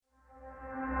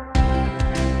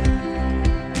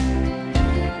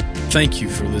Thank you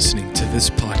for listening to this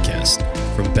podcast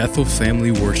from Bethel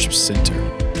Family Worship Center.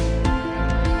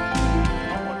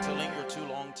 I don't want to linger too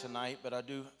long tonight, but I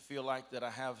do feel like that I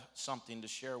have something to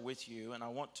share with you, and I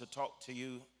want to talk to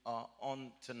you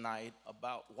on tonight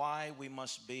about why we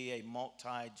must be a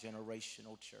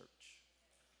multi-generational church.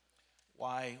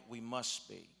 Why we must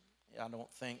be. I don't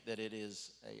think that it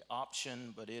is an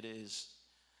option, but it is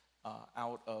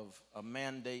out of a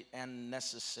mandate and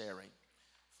necessary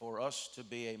for us to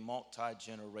be a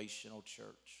multi-generational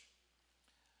church.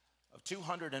 Of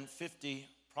 250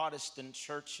 Protestant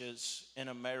churches in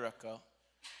America,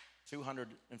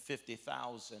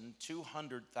 250,000,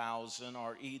 200,000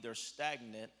 are either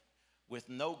stagnant with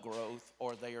no growth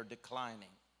or they are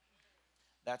declining.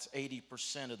 That's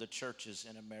 80% of the churches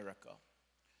in America.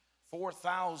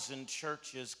 4,000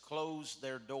 churches close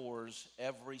their doors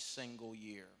every single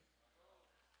year.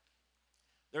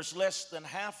 There's less than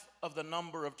half of the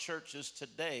number of churches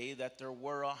today that there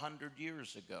were 100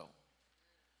 years ago.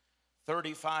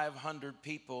 3,500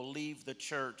 people leave the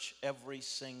church every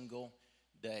single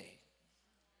day.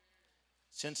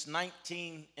 Since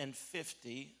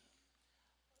 1950,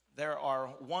 there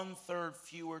are 1/3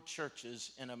 fewer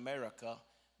churches in America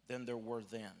than there were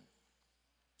then.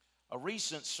 A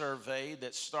recent survey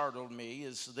that startled me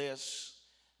is this,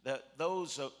 that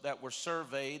those that were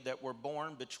surveyed that were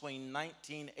born between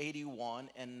 1981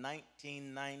 and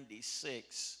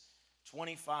 1996,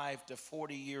 25 to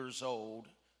 40 years old,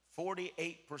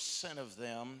 48% of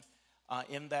them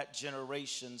in that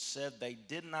generation said they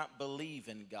did not believe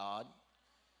in God,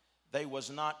 they was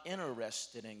not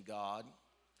interested in God,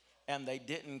 and they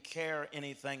didn't care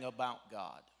anything about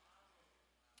God.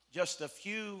 Just a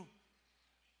few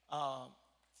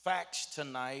facts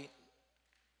tonight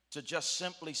to just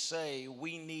simply say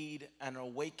we need an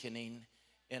awakening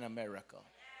in America.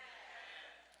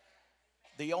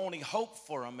 The only hope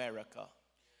for America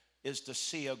is to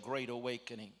see a great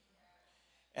awakening.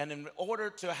 And in order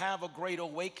to have a great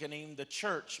awakening, the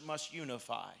church must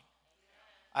unify.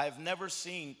 I've never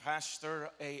seen, Pastor,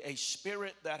 a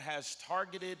spirit that has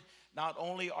targeted not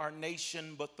only our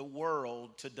nation but the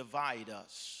world to divide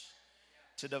us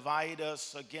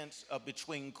against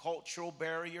between cultural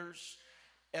barriers,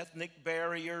 ethnic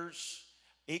barriers,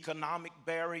 economic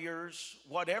barriers,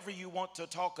 whatever you want to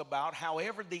talk about.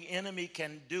 However the enemy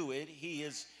can do it, he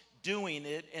is doing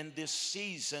it in this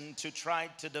season to try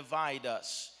to divide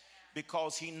us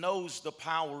because he knows the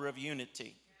power of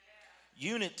unity.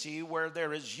 Unity, where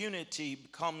there is unity,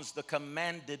 becomes the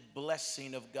commanded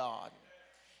blessing of God.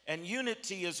 And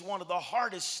unity is one of the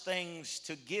hardest things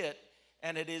to get,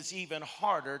 and it is even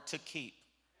harder to keep.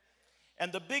 And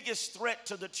the biggest threat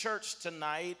to the church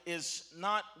tonight is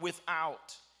not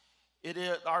without.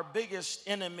 Our biggest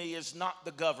enemy is not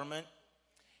the government.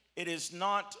 It is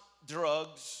not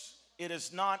drugs. It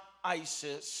is not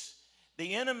ISIS.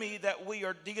 The enemy that we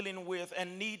are dealing with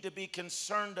and need to be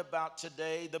concerned about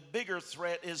today, the bigger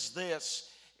threat is this,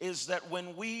 is that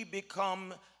when we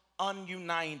become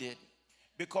ununited,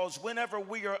 because whenever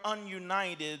we are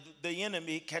ununited, the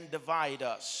enemy can divide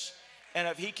us. And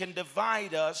if he can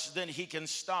divide us, then he can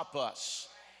stop us.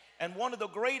 And one of the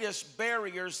greatest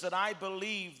barriers that I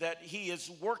believe that he is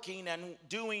working and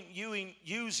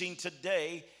using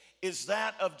today is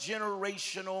that of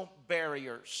generational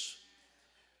barriers.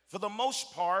 For the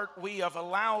most part, we have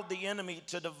allowed the enemy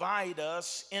to divide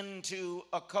us into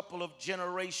a couple of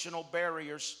generational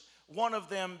barriers, one of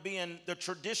them being the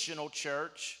traditional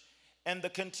church and the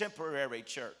contemporary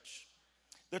church.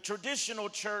 The traditional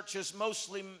church is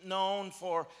mostly known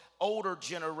for older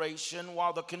generation,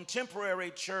 while the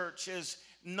contemporary church is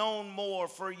known more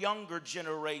for younger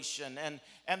generation. And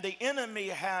the enemy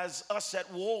has us at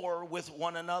war with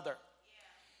one another.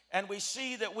 And we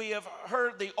see that we have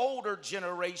heard the older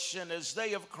generation as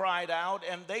they have cried out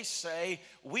and they say,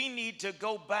 we need to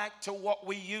go back to what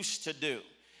we used to do.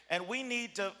 And we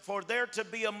need to, for there to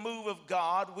be a move of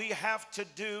God, we have to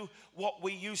do what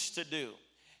we used to do.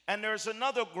 And there's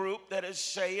another group that is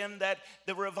saying that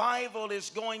the revival is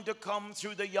going to come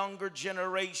through the younger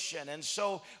generation. And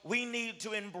so we need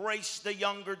to embrace the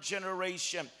younger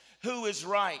generation. Who is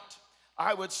right?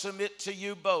 I would submit to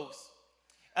you both.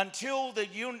 Until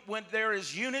when there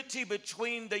is unity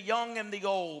between the young and the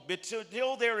old,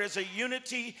 until there is a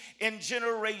unity in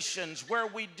generations where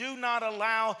we do not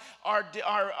allow our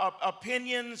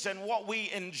opinions and what we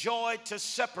enjoy to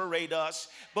separate us,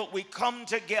 but we come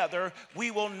together,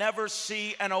 we will never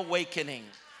see an awakening.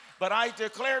 But I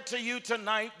declare to you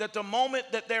tonight that the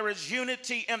moment that there is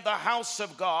unity in the house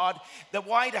of God, the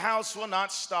White House will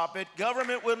not stop it.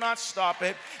 Government will not stop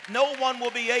it. No one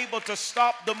will be able to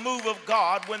stop the move of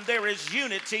God when there is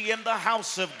unity in the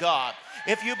house of God.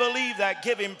 If you believe that,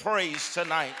 give him praise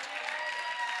tonight.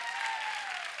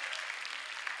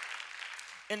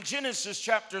 In Genesis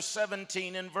chapter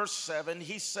 17 and verse 7,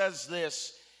 he says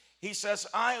this. He says,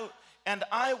 I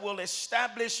will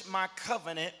establish my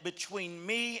covenant between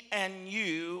me and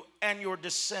you and your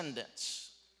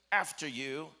descendants after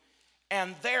you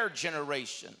and their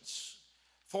generations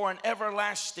for an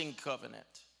everlasting covenant,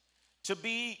 to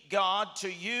be God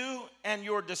to you and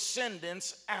your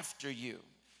descendants after you.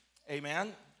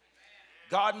 Amen.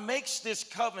 God makes this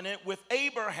covenant with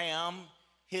Abraham,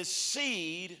 his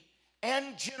seed,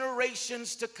 and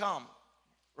generations to come,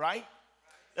 right?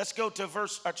 Let's go to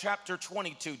chapter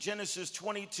 22, Genesis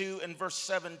 22 and verse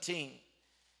 17.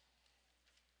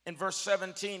 In verse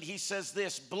 17, he says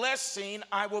this, blessing,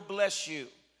 I will bless you,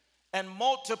 and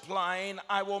multiplying,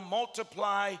 I will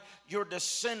multiply your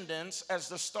descendants as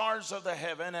the stars of the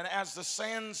heaven and as the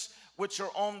sands which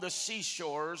are on the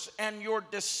seashores, and your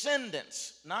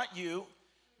descendants, not you,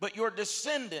 but your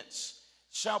descendants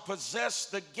shall possess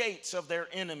the gates of their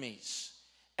enemies,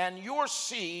 and your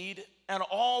seed and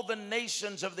all the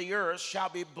nations of the earth shall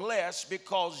be blessed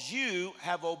because you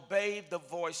have obeyed the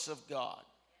voice of God.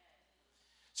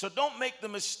 So don't make the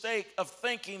mistake of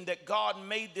thinking that God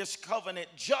made this covenant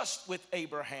just with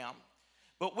Abraham.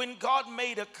 But when God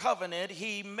made a covenant,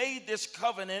 he made this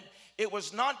covenant, it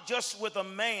was not just with a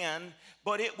man,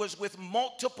 but it was with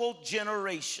multiple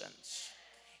generations.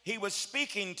 He was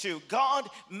speaking to. God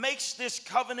makes this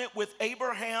covenant with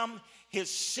Abraham, his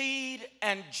seed,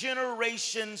 and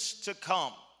generations to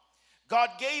come. God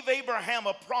gave Abraham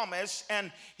a promise,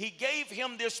 and he gave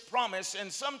him this promise, and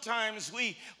sometimes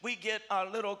we get a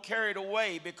little carried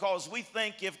away because we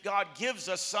think if God gives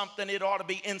us something, it ought to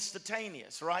be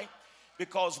instantaneous, right?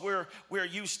 Because we're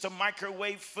used to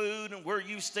microwave food, and we're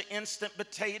used to instant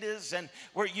potatoes, and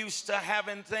we're used to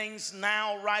having things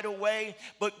now right away.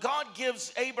 But God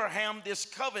gives Abraham this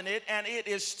covenant, and it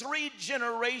is 3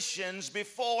 generations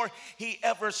before he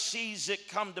ever sees it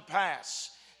come to pass.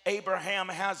 Abraham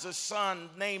has a son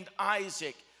named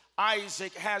Isaac.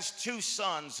 Isaac has 2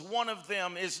 sons. One of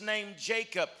them is named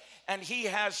Jacob, and he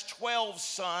has 12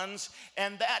 sons,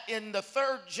 and that in the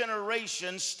 3rd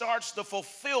generation starts the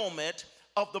fulfillment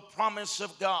of the promise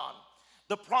of God.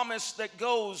 The promise that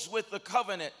goes with the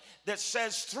covenant that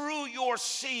says, through your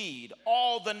seed,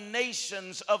 all the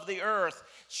nations of the earth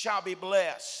shall be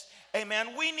blessed.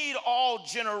 Amen. We need all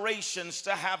generations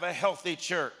to have a healthy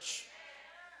church.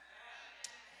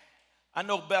 I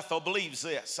know Bethel believes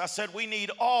this. I said we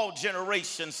need all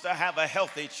generations to have a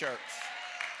healthy church.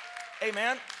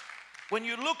 Amen. When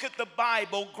you look at the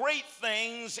Bible, great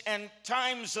things and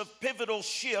times of pivotal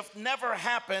shift never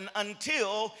happen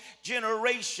until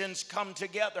generations come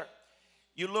together.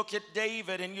 You look at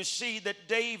David and you see that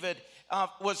David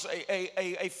was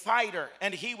a fighter,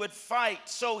 and he would fight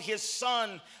so his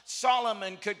son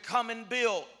Solomon could come and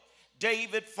build.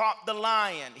 David fought the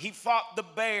lion, he fought the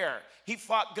bear, he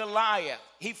fought Goliath,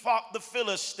 he fought the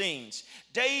Philistines.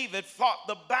 David fought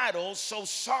the battles so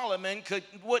Solomon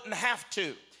wouldn't have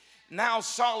to. Now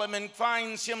Solomon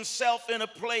finds himself in a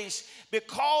place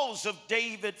because of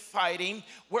David fighting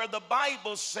where the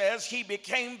Bible says he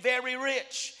became very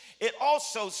rich. It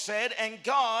also said, and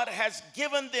God has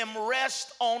given them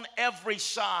rest on every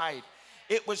side.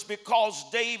 It was because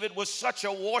David was such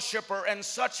a worshiper and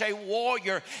such a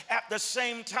warrior. At the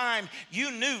same time,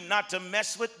 you knew not to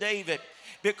mess with David,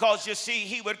 because you see,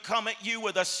 he would come at you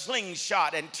with a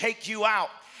slingshot and take you out.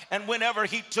 And whenever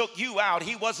he took you out,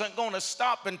 he wasn't going to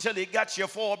stop until he got your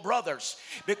 4 brothers,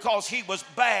 because he was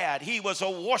bad. He was a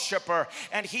worshiper,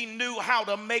 and he knew how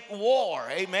to make war.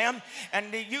 Amen.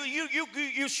 And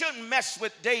you shouldn't mess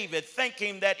with David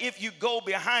thinking that if you go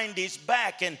behind his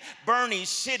back and burn his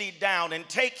city down and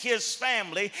take his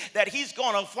family, that he's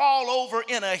going to fall over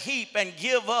in a heap and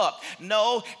give up.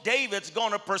 No, David's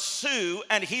going to pursue,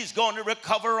 and he's going to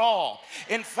recover all.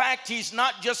 In fact, he's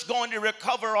not just going to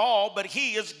recover all, but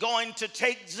he is going to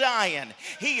take Zion.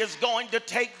 He is going to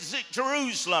take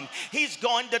Jerusalem. He's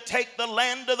going to take the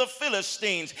land of the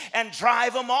Philistines and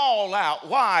drive them all out.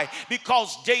 Why?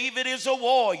 Because David is a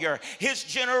warrior. His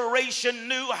generation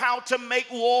knew how to make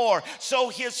war. So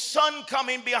his son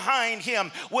coming behind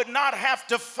him would not have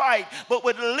to fight, but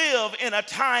would live in a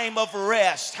time of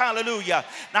rest. Hallelujah.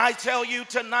 Now I tell you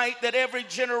tonight that every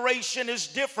generation is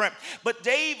different, but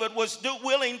David was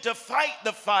willing to fight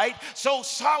the fight so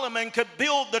Solomon could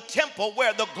build build the temple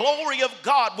where the glory of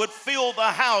God would fill the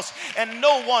house and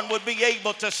no one would be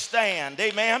able to stand.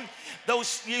 Amen.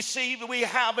 Those, you see, we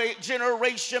have a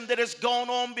generation that has gone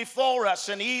on before us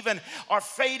and even are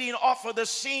fading off of the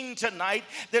scene tonight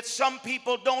that some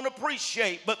people don't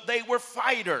appreciate, but they were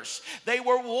fighters. They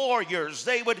were warriors.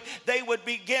 They would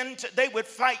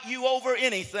fight you over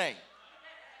anything.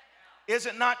 Is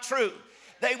it not true?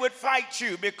 They would fight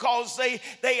you because they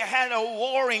had a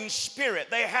warring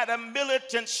spirit. They had a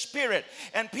militant spirit,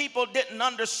 and people didn't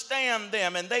understand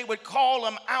them, and they would call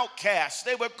them outcasts.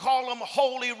 They would call them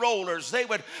holy rollers. They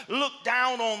would look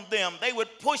down on them. They would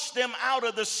push them out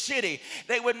of the city.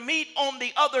 They would meet on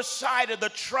the other side of the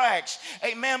tracks.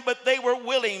 Amen. But they were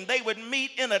willing. They would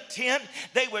meet in a tent.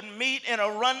 They would meet in a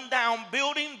rundown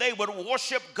building. They would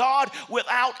worship God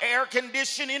without air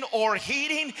conditioning or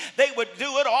heating. They would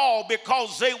do it all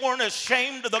because they weren't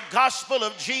ashamed of the gospel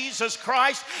of Jesus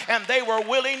Christ, and they were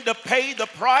willing to pay the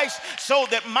price so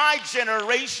that my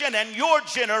generation and your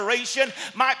generation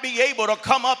might be able to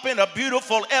come up in a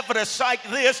beautiful edifice like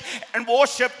this and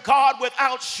worship God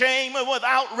without shame and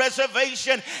without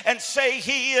reservation and say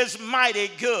He is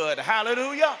mighty good.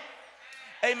 Hallelujah.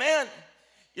 Amen.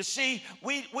 You see,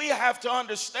 we have to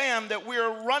understand that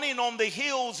we're running on the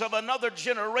heels of another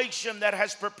generation that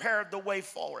has prepared the way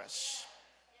for us.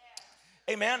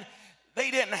 Amen.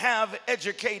 They didn't have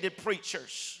educated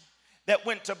preachers that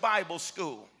went to Bible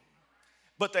school,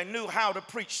 but they knew how to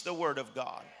preach the Word of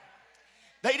God.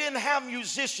 They didn't have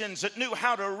musicians that knew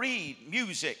how to read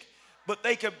music, but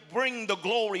they could bring the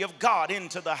glory of God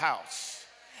into the house.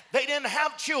 They didn't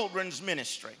have children's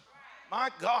ministry.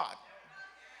 My God.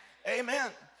 Amen.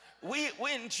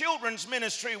 When children's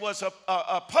ministry was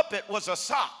a puppet was a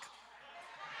sock.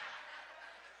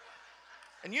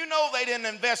 And you know they didn't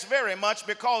invest very much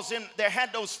because they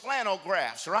had those flannel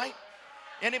graphs, right?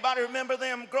 Anybody remember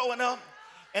them growing up?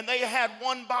 And they had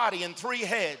one body and three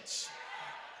heads.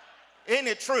 Isn't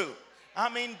it true? I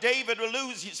mean, David would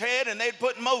lose his head and they'd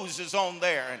put Moses on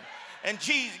there. And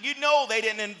Jesus, you know they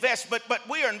didn't invest, but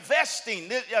we are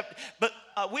investing.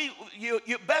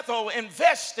 Bethel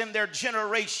invest in their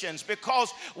generations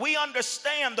because we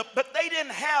understand but they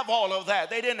didn't have all of that.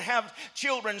 They didn't have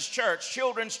children's church.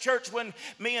 Children's church, when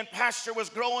me and Pastor was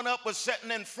growing up, was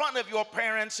sitting in front of your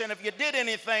parents, and if you did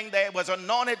anything, they was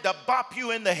anointed to bop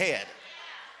you in the head.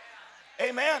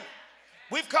 Amen.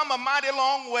 We've come a mighty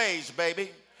long ways, baby.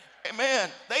 Amen.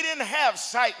 They didn't have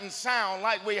sight and sound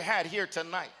like we had here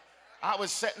tonight. I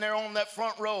was sitting there on that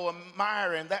front row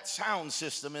admiring that sound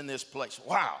system in this place.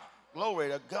 Wow, glory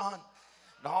to God.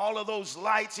 And all of those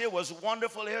lights, it was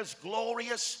wonderful, it was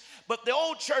glorious. But the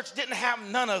old church didn't have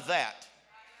none of that.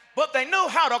 But they knew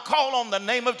how to call on the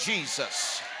name of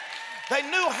Jesus. They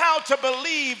knew how to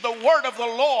believe the word of the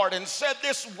Lord and said,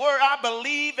 this word, I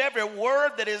believe every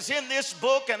word that is in this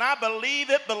book, and I believe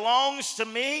it belongs to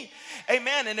me.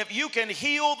 Amen. And if you can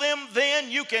heal them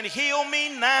then, you can heal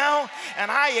me now.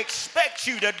 And I expect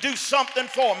you to do something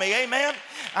for me. Amen.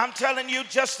 I'm telling you,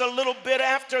 just a little bit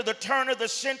after the turn of the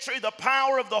century, the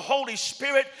power of the Holy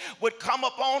Spirit would come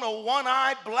upon a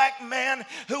one-eyed black man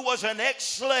who was an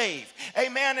ex-slave.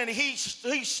 Amen. And he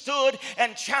stood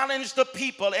and challenged the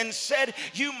people and said,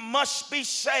 you must be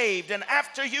saved. And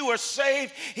after you are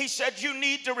saved, he said, you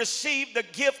need to receive the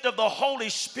gift of the Holy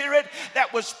Spirit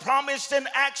that was promised in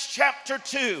Acts chapter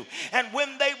 2. And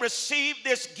when they received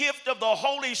this gift of the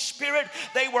Holy Spirit,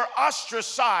 they were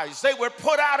ostracized. They were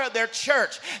put out of their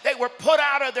church. They were put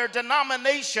out of their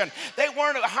denomination. They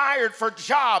weren't hired for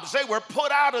jobs. They were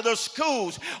put out of the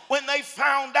schools. When they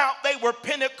found out they were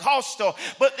Pentecostal,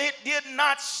 but it did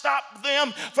not stop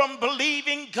them from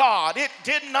believing God. It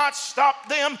did not stop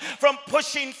them from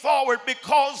pushing forward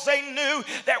because they knew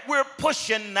that we're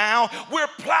pushing now, we're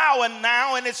plowing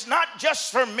now, and it's not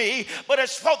just for me, but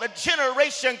it's for the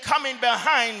generation coming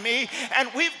behind me, and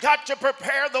we've got to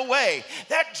prepare the way.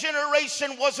 That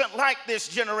generation wasn't like this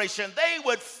generation. They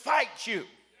would fight you.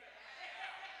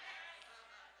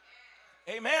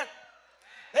 Amen.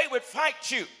 They would fight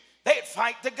you. They'd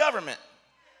fight the government.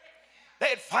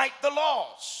 They'd fight the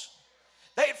laws.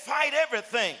 They'd fight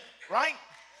everything, right?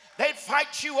 They'd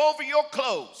fight you over your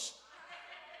clothes.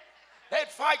 They'd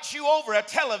fight you over a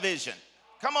television.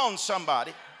 Come on,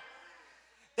 somebody.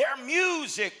 Their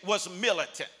music was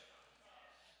militant.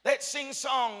 They'd sing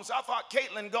songs. I thought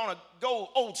Caitlin gonna go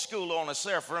old school on us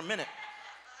there for a minute.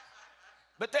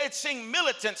 But they'd sing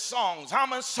militant songs.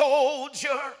 I'm a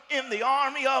soldier in the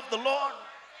army of the Lord.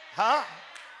 Huh?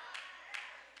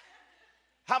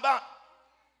 How about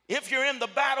if you're in the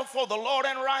battle for the Lord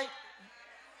and right?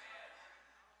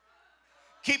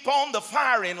 Keep on the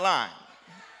firing line.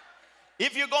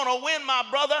 If you're going to win, my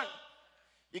brother,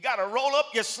 You got to roll up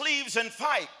your sleeves and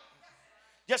fight.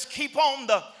 Just keep on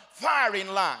the firing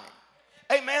line.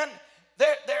 Amen.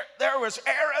 There was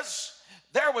errors.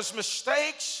 There was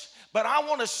mistakes. But I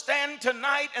want to stand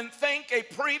tonight and thank a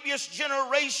previous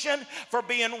generation for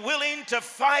being willing to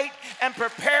fight and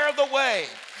prepare the way.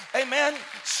 Amen.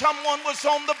 Someone was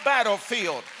on the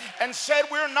battlefield and said,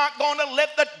 we're not going to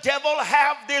let the devil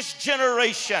have this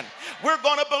generation. We're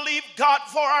going to believe God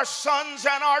for our sons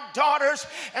and our daughters,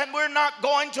 and we're not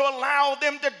going to allow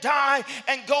them to die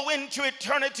and go into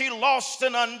eternity lost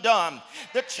and undone.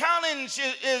 The challenge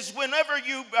is whenever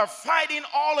you are fighting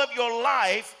all of your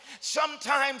life,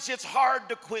 sometimes it's hard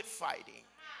to quit fighting.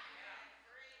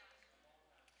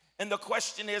 And the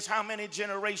question is, how many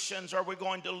generations are we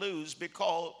going to lose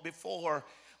before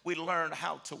we learn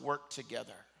how to work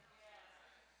together?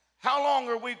 How long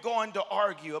are we going to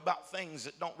argue about things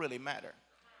that don't really matter?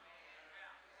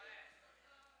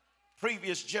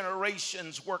 Previous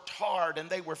generations worked hard and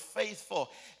they were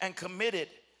faithful and committed,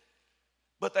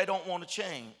 but they don't want to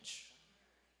change.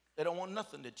 They don't want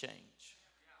nothing to change.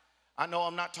 I know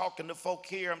I'm not talking to folk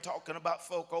here. I'm talking about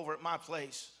folk over at my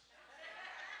place.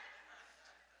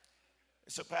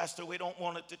 So, Pastor, we don't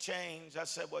want it to change. I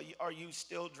said, well, are you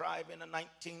still driving a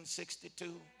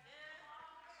 1962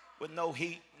 with no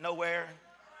heat, no air?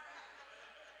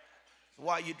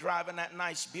 Why are you driving that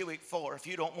nice Buick for if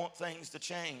you don't want things to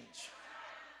change?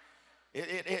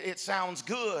 It sounds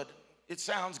good. It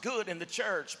sounds good in the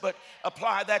church, but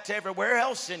apply that to everywhere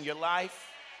else in your life,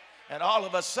 and all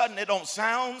of a sudden it don't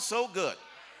sound so good.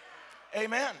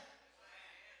 Amen.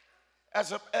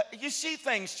 You see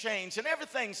things change, and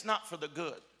everything's not for the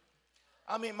good.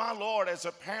 I mean, my Lord, as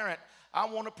a parent, I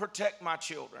want to protect my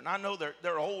children. I know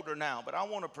they're older now, but I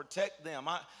want to protect them.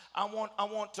 I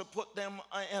want to put them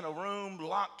in a room,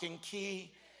 lock and key,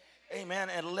 amen,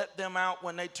 and let them out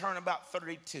when they turn about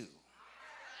 32.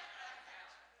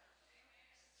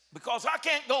 Because I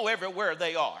can't go everywhere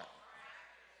they are.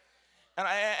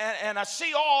 And I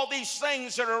see all these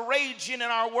things that are raging in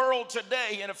our world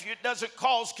today, and if it doesn't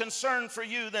cause concern for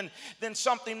you, then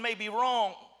something may be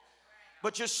wrong.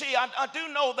 But you see, I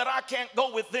do know that I can't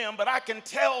go with them, but I can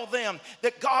tell them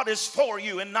that God is for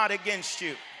you and not against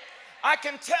you. I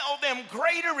can tell them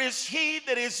greater is He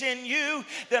that is in you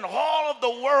than all of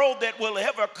the world that will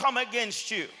ever come against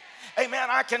you. Amen.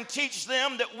 I can teach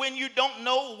them that when you don't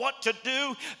know what to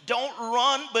do, don't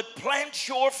run, but plant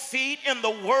your feet in the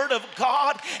Word of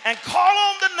God and call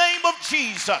on the name of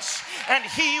Jesus. And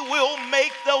He will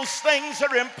make those things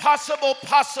that are impossible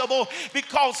possible,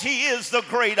 because He is the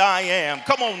great I am.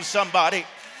 Come on, somebody.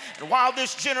 And while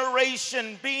this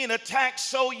generation being attacked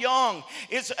so young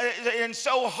is and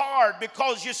so hard,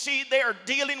 because you see they are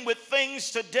dealing with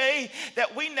things today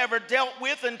that we never dealt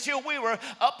with until we were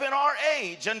up in our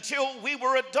age, until we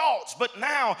were adults. But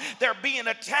now they're being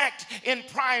attacked in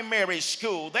primary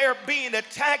school. They're being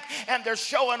attacked, and they're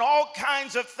showing all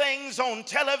kinds of things on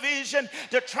television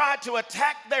to try to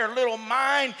attack their little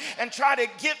mind and try to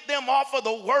get them off of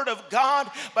the Word of God.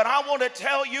 But I want to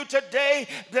tell you today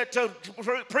that to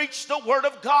preach the Word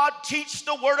of God, teach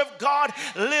the Word of God,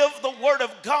 live the Word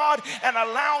of God, and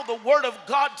allow the Word of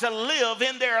God to live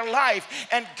in their life,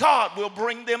 and God will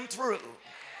bring them through.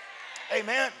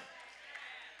 Amen.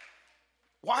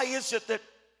 Why is it that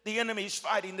the enemy's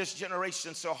fighting this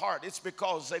generation so hard? It's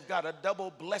because they've got a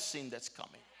double blessing that's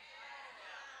coming.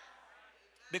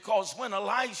 Because when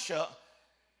Elisha,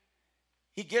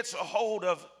 he gets a hold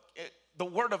of the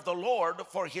word of the Lord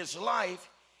for his life,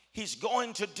 he's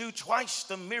going to do twice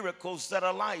the miracles that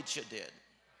Elijah did.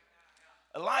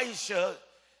 Elisha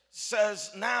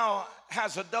now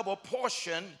has a double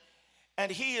portion,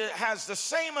 and he has the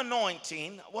same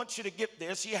anointing. I want you to get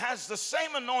this. He has the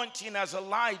same anointing as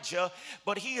Elijah,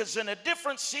 but he is in a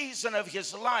different season of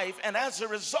his life. And as a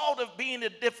result of being a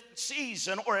different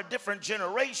season or a different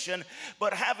generation,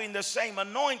 but having the same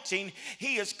anointing,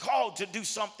 he is called to do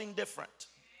something different.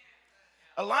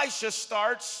 Elisha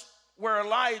starts where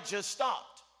Elijah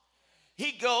stopped.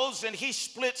 He goes and he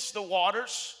splits the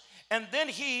waters, and then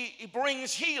he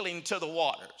brings healing to the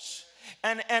waters.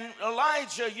 And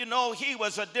Elijah, you know, he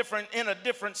was in a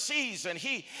different season.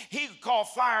 He called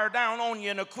fire down on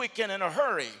you in a quick and in a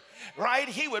hurry. Right?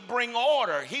 He would bring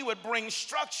order. He would bring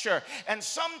structure. And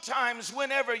sometimes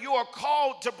whenever you are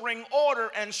called to bring order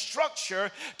and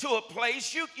structure to a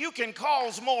place, you can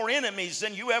cause more enemies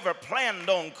than you ever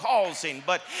planned on causing.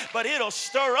 But it'll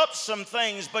stir up some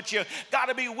things. But you got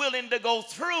to be willing to go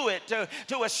through it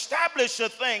to establish a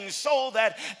thing so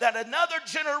that another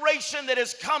generation that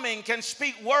is coming can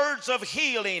speak words of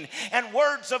healing and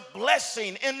words of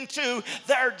blessing into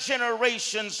their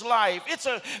generation's life. It's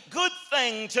a good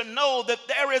thing to know that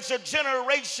there is a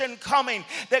generation coming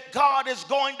that God is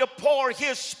going to pour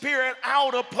his Spirit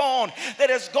out upon, that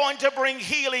is going to bring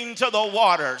healing to the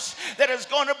waters, that is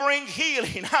going to bring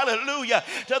healing, hallelujah,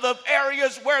 to the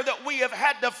areas where that we have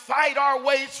had to fight our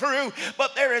way through.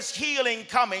 But there is healing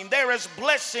coming, there is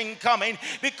blessing coming,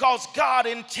 because God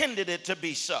intended it to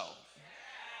be so.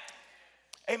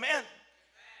 Amen.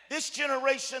 This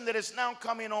generation that is now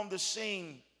coming on the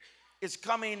scene is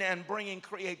coming and bringing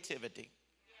creativity.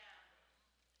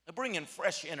 They're bringing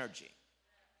fresh energy.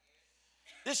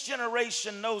 This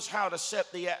generation knows how to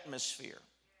set the atmosphere.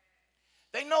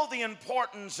 They know the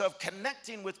importance of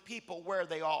connecting with people where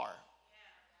they are.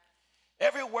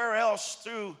 Everywhere else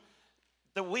through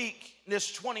the week,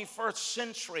 this 21st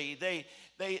century, they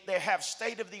have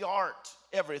state-of-the-art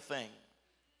everything,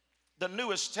 the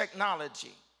newest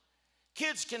technology.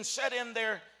 Kids can sit in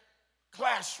their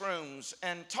classrooms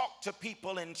and talk to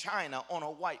people in China on a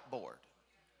whiteboard.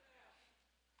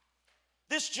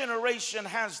 This generation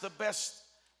has the best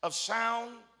of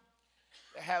sound.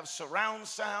 They have surround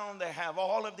sound. They have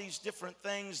all of these different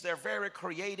things. They're very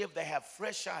creative. They have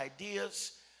fresh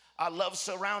ideas. I love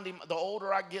surrounding. The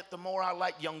older I get, the more I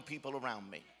like young people around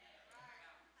me.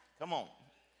 Come on.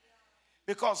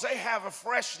 Because they have a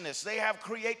freshness. They have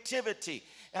creativity.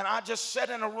 And I just sit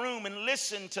in a room and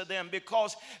listen to them,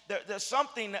 because there's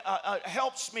something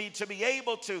helps me to be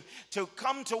able to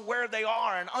come to where they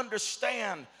are and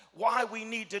understand why we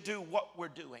need to do what we're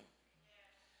doing.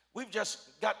 We've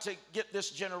just got to get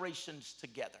this generations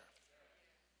together.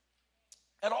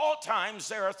 At all times,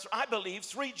 there are, I believe,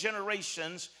 3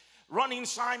 generations running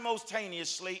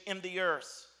simultaneously in the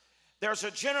earth. There's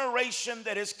a generation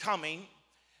that is coming,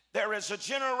 there is a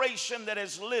generation that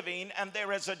is living, and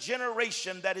there is a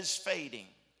generation that is fading.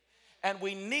 And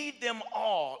we need them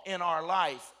all in our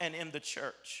life and in the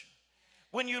church.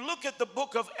 When you look at the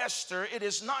book of Esther, it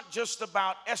is not just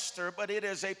about Esther, but it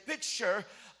is a picture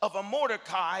of a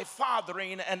Mordecai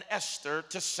fathering an Esther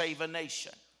to save a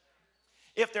nation.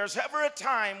 If there's ever a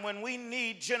time when we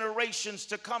need generations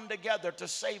to come together to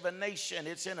save a nation,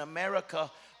 it's in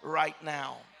America right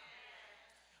now.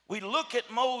 We look at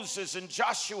Moses and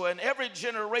Joshua, and every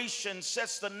generation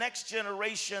sets the next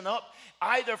generation up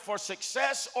either for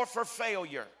success or for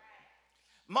failure.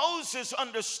 Moses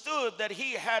understood that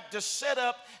he had to set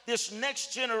up this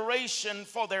next generation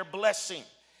for their blessing.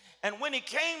 And when he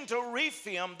came to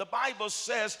Rephidim, the Bible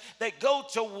says they go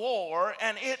to war,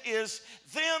 and it is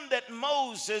then that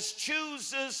Moses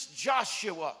chooses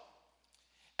Joshua.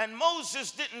 And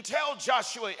Moses didn't tell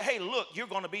Joshua, hey, look, you're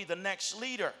going to be the next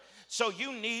leader, so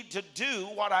you need to do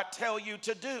what I tell you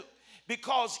to do.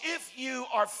 Because if you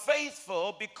are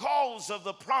faithful because of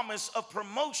the promise of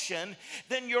promotion,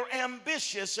 then you're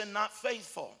ambitious and not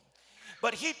faithful.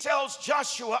 But he tells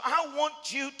Joshua, I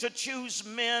want you to choose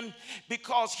men,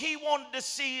 because he wanted to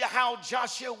see how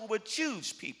Joshua would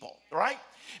choose people, right?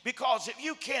 Because if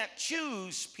you can't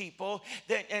choose people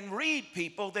and read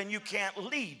people, then you can't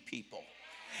lead people.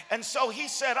 And so he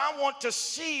said, I want to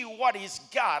see what he's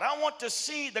got. I want to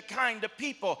see the kind of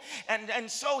people. And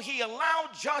so he allowed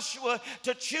Joshua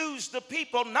to choose the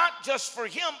people, not just for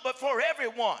him, but for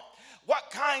everyone.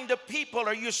 What kind of people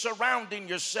are you surrounding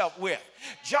yourself with?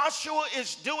 Joshua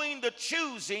is doing the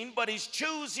choosing, but he's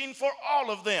choosing for all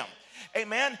of them.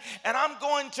 Amen. And I'm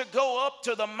going to go up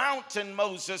to the mountain,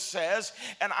 Moses says,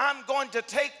 and I'm going to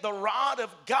take the rod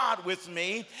of God with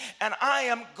me, and I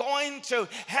am going to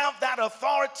have that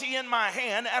authority in my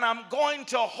hand, and I'm going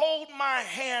to hold my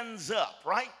hands up,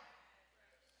 right?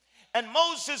 And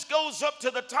Moses goes up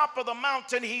to the top of the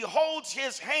mountain. He holds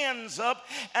his hands up,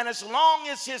 and as long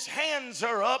as his hands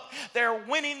are up, they're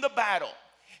winning the battle.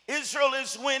 Israel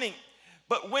is winning.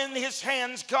 But when his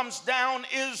hands comes down,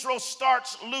 Israel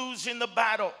starts losing the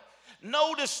battle.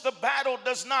 Notice the battle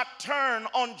does not turn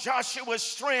on Joshua's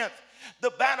strength.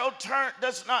 The battle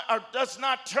does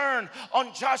not turn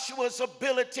on Joshua's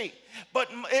ability, but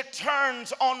it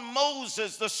turns on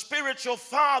Moses, the spiritual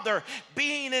father,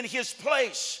 being in his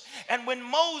place. And when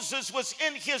Moses was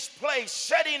in his place,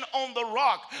 sitting on the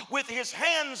rock with his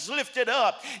hands lifted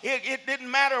up, it didn't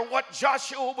matter what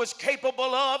Joshua was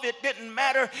capable of. It didn't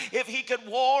matter if he could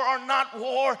war or not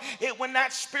war. When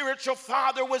that spiritual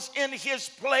father was in his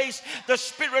place, the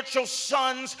spiritual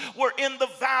sons were in the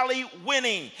valley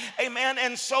winning. Amen.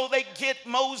 And so they get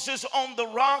Moses on the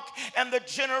rock, and the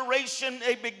generation,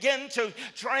 they begin begin to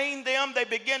train them. They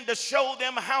begin to show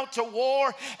them how to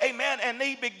war. Amen. And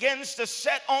he begins to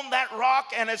set on that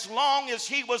rock. And as long as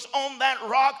he was on that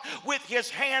rock with his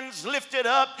hands lifted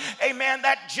up, amen,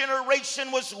 that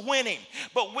generation was winning.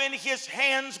 But when his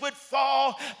hands would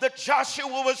fall, the Joshua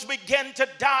was begin to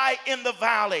die in the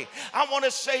valley. I want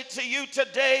to say to you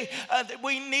today that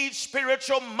we need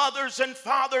spiritual mothers and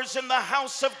fathers in the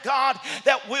house of God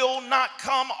that will not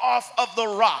come off of the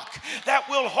rock, that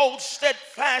will hold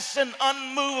steadfast and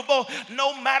unmovable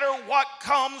no matter what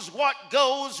comes, what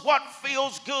goes, what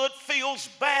feels good, feels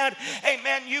bad.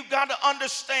 Amen. You got to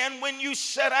understand, when you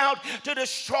set out to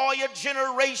destroy a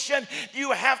generation,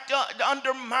 you have to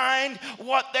undermine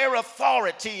what their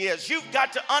authority is. You've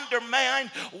got to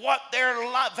undermine what their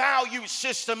value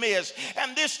system is.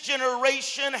 And this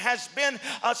generation has been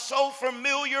so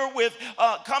familiar with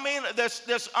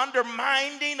this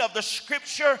undermining of the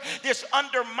scripture, this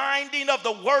undermining of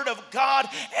the word of God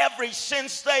ever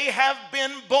since they have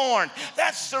been born.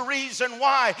 That's the reason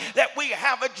why that we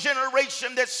have a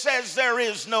generation that says there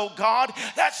is no God.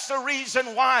 That's the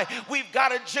reason why we've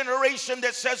got a generation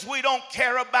that says we don't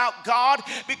care about God,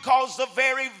 because the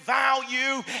very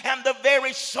value and the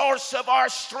very source of our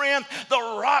strength,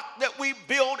 the rock that we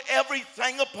build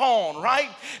everything upon, right?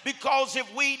 Because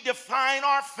if we define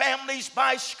our families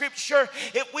by scripture,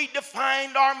 if we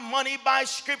define our money by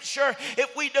scripture,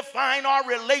 if we define our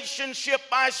relationship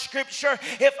by scripture,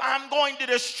 if I'm going to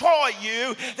destroy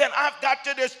you, then I've got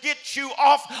to just get you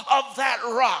off of that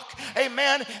rock.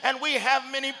 Amen. And we have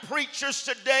many preachers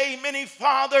today, many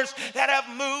fathers that have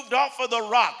moved off of the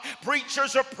rock.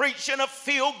 Preachers are preaching a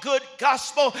feel-good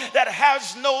gospel that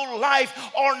has no life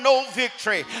or no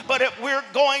victory. But if we're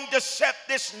going to set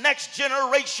this next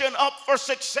generation up for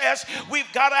success,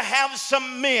 we've got to have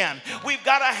some men. We've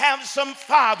got to have some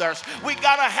fathers. We've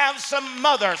got to have some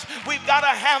mothers. We've got to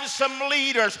have some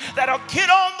leaders that'll get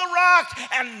on the rock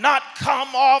and not come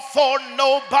off for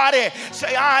nobody.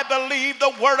 Say, I believe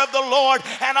the word of the Lord,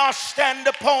 and I'll stand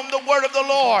upon the word of the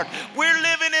Lord. We're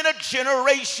living in a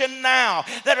generation now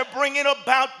that are bringing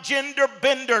about gender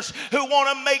benders who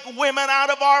want to make women out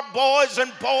of our boys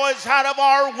and boys out of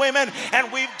our women. And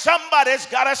somebody's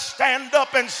got to stand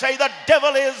up and say the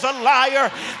devil is a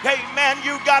liar. Amen.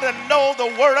 You got to know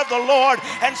the word of the Lord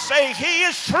and say he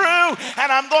is true,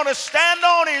 and I'm going to stand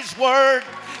on his word.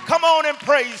 Come on and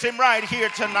praise him right here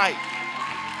tonight.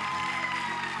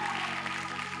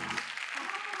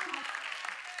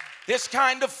 This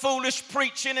kind of foolish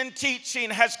preaching and teaching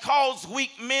has caused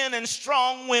weak men and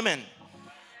strong women.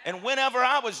 And whenever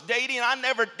I was dating, I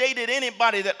never dated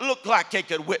anybody that looked like they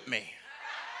could whip me.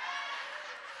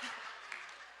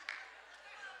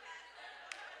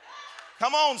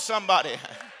 Come on, somebody.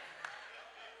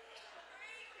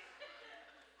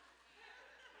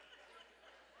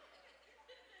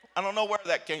 I don't know where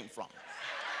that came from,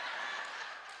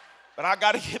 but I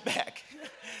got to get back.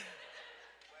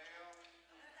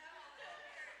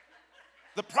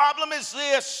 The problem is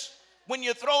this: when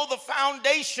you throw the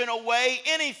foundation away,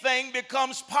 anything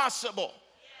becomes possible.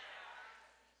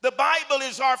 The Bible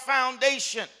is our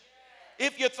foundation.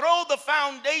 If you throw the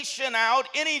foundation out,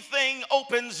 anything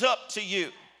opens up to you.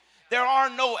 There are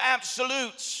no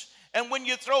absolutes. And when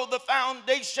you throw the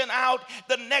foundation out,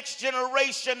 the next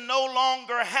generation no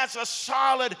longer has a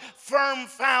solid, firm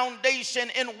foundation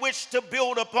in which to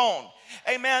build upon.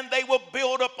 Amen. They will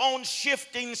build upon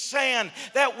shifting sand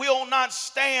that will not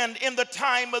stand in the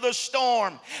time of the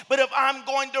storm. But if I'm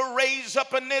going to raise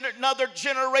up another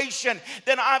generation,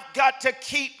 then I've got to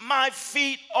keep my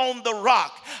feet on the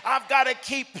rock. I've got to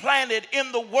keep planted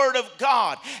in the word of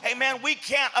God. Amen. We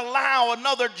can't allow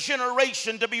another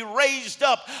generation to be raised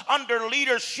up under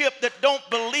leadership that don't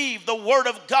believe the word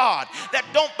of God, that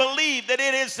don't believe that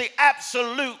it is the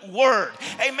absolute word.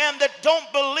 Amen. That don't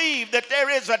believe that there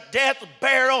is a death,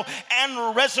 burial,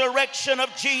 and resurrection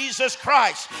of Jesus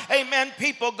Christ. Amen.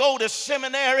 People go to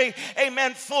seminary,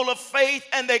 amen, full of faith,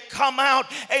 and they come out,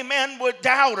 amen, with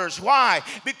doubters. Why?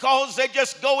 Because they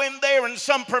just go in there and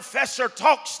some professor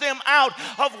talks them out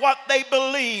of what they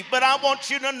believe. But I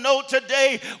want you to know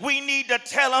today, we need to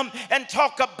tell them and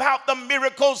talk about the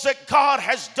miracles that God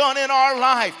has done in our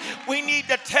life. We need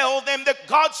to tell them that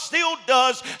God still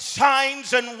does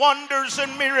signs and wonders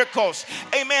and miracles.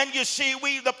 Amen. You see,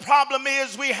 the problem problem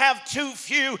is we have too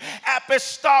few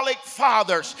apostolic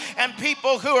fathers and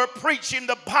people who are preaching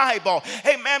the Bible.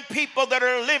 Amen. People that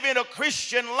are living a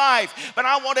Christian life. But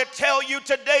I want to tell you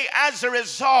today, as a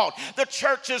result, the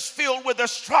church is filled with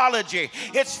astrology.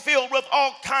 It's filled with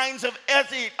all kinds of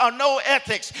no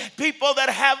ethics. People that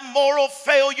have moral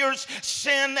failures,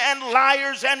 sin and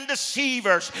liars and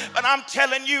deceivers. But I'm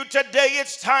telling you today,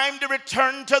 it's time to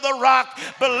return to the rock.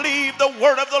 Believe the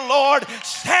word of the Lord.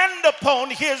 Stand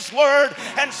upon his word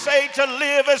and say, to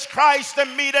live as Christ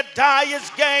and me to die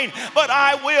is gain. But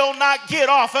I will not get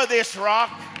off of this rock.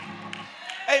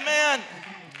 Amen.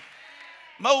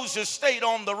 Moses stayed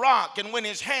on the rock, and when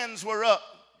his hands were up,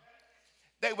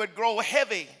 they would grow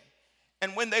heavy.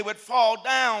 And when they would fall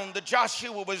down, the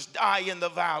Joshua was die in the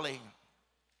valley.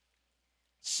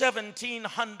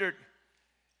 1,700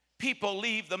 people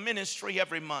leave the ministry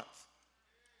every month.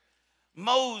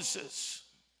 Moses,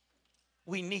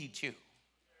 we need you.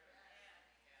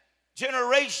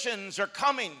 Generations are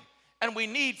coming, and we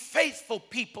need faithful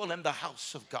people in the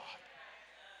house of God.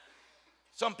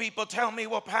 Some people tell me,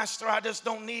 well, Pastor, I just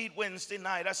don't need Wednesday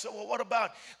night. I said, well, what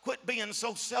about quit being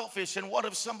so selfish, and what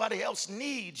if somebody else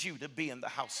needs you to be in the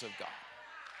house of God?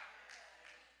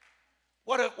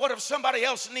 What if somebody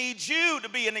else needs you to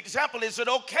be an example? Is it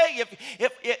okay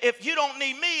if you don't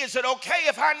need me? Is it okay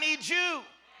if I need you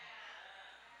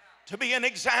to be an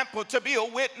example, to be a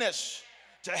witness,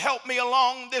 to help me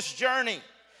along this journey?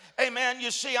 Amen. You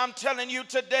see, I'm telling you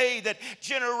today that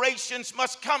generations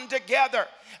must come together.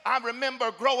 I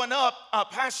remember growing up,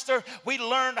 Pastor, we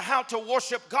learned how to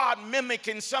worship God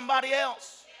mimicking somebody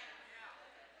else.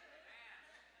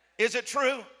 Is it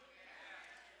true?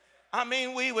 I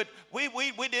mean, we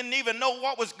didn't even know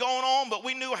what was going on, but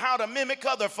we knew how to mimic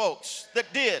other folks that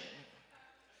did.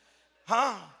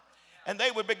 And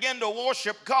they would begin to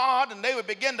worship God, and they would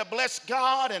begin to bless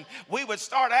God, and we would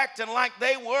start acting like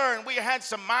they were, and we had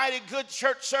some mighty good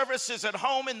church services at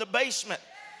home in the basement,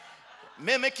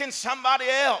 mimicking somebody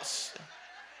else.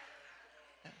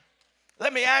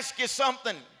 Let me ask you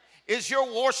something. Is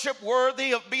your worship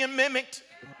worthy of being mimicked?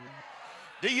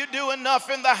 Do you do enough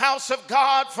in the house of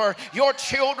God for your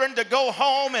children to go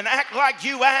home and act like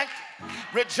you act?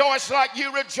 Rejoice like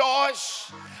you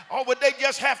rejoice? Or would they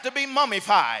just have to be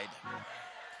mummified?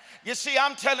 You see,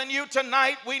 I'm telling you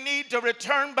tonight, we need to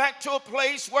return back to a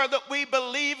place where that we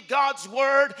believe God's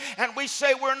word, and we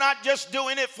say we're not just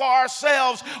doing it for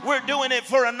ourselves, we're doing it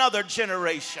for another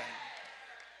generation.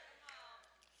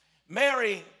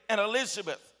 Mary and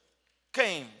Elizabeth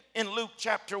came in Luke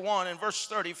chapter 1 and verse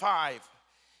 35.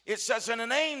 It says, and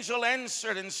an angel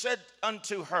answered and said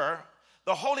unto her,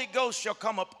 the Holy Ghost shall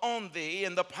come upon thee,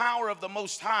 and the power of the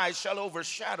Most High shall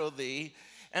overshadow thee.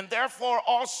 And therefore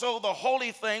also the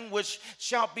holy thing which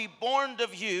shall be born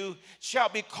of you shall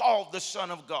be called the Son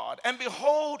of God. And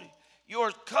behold,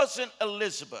 your cousin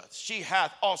Elizabeth, she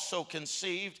hath also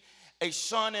conceived a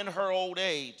son in her old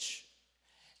age.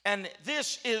 And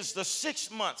this is the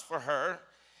 6th month for her,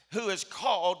 who is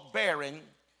called barren,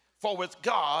 for with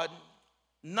God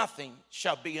nothing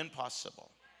shall be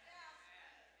impossible.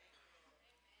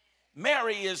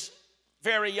 Mary is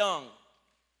very young,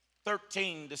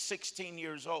 13 to 16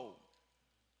 years old.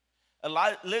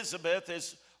 Elizabeth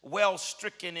is well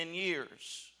stricken in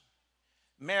years.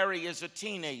 Mary is a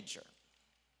teenager.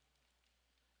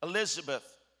 Elizabeth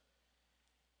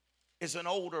is an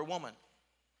older woman,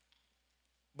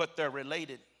 but they're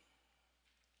related.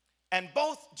 And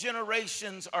both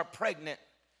generations are pregnant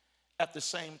at the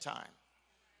same time.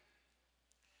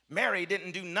 Mary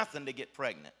didn't do nothing to get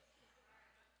pregnant.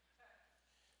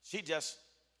 She just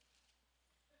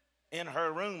in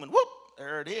her room and whoop,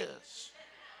 there it is.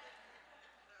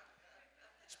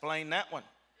 Explain that one.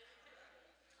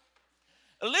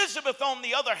 Elizabeth, on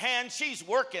the other hand, she's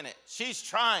working it. She's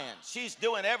trying. She's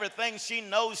doing everything she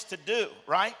knows to do,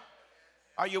 right?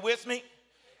 Are you with me?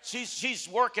 She's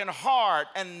working hard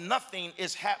and nothing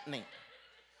is happening.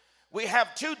 We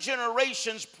have 2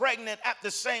 generations pregnant at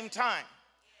the same time.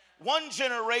 One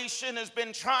generation has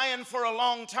been trying for a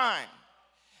long time.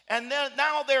 And then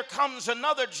now there comes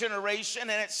another generation,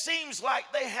 and it seems like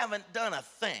they haven't done a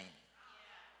thing.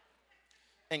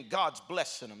 And God's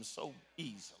blessing them so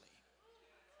easily.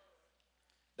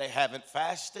 They haven't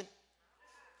fasted.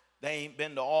 They ain't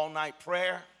been to all-night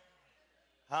prayer.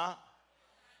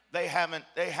 They haven't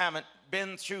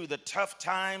been through the tough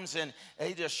times, and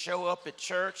they just show up at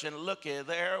church and look at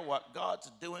there what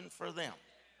God's doing for them.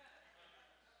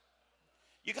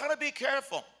 You got to be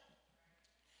careful.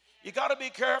 You got to be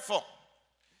careful.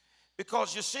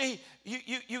 Because you see,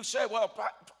 you say, well,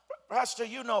 Pastor,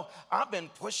 you know, I've been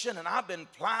pushing and I've been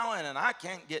plowing and I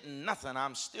can't get nothing.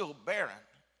 I'm still barren.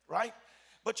 right?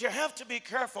 But you have to be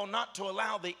careful not to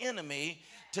allow the enemy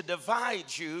to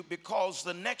divide you, because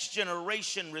the next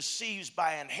generation receives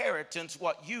by inheritance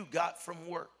what you got from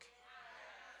work.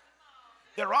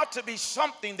 There ought to be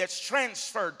something that's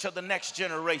transferred to the next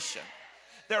generation.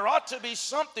 There ought to be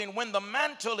something when the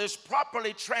mantle is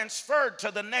properly transferred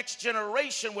to the next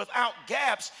generation without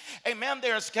gaps. Amen.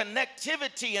 There's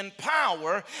connectivity and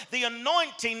power. The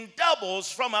anointing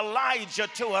doubles from Elijah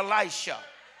to Elisha.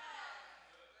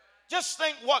 Just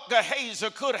think what Gehazi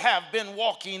could have been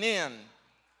walking in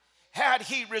had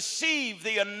he received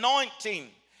the anointing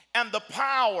and the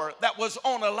power that was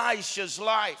on Elisha's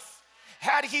life.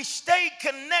 Had he stayed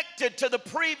connected to the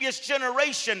previous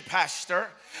generation, Pastor,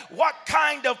 what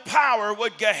kind of power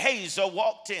would Gehazi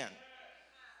walked in?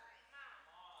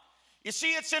 You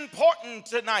see, it's important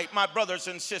tonight, my brothers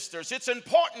and sisters. It's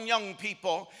important, young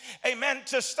people, amen,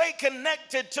 to stay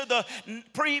connected to the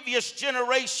previous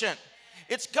generation.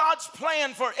 It's God's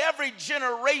plan for every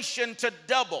generation to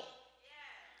double.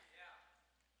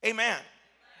 Amen.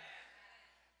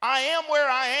 I am where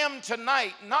I am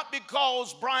tonight, not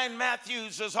because Brian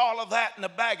Matthews is all of that in a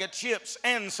bag of chips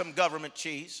and some government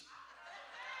cheese.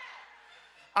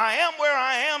 I am where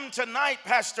I am tonight,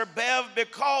 Pastor Bev,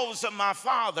 because of my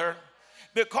father,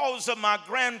 because of my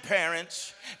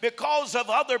grandparents, because of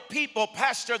other people,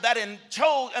 Pastor, that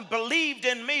told and believed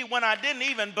in me when I didn't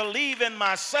even believe in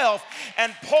myself,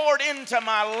 and poured into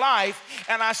my life.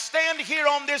 And I stand here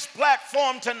on this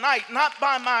platform tonight, not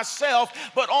by myself,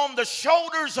 but on the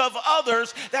shoulders of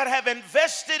others that have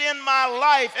invested in my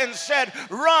life and said,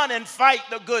 run and fight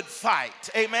the good fight.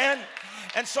 Amen.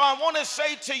 And so I want to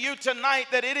say to you tonight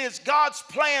that it is God's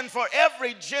plan for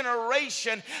every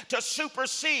generation to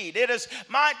supersede. It is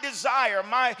my desire,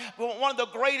 one of the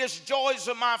greatest joys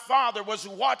of my father was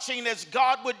watching as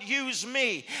God would use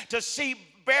me to see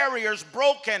barriers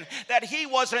broken that he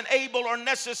wasn't able or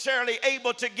necessarily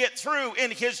able to get through in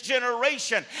his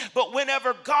generation. But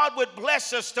whenever God would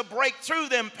bless us to break through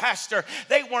them, Pastor,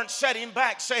 they weren't sitting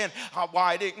back saying,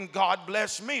 why didn't God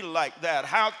bless me like that?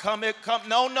 How come it come?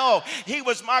 No. He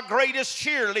was my greatest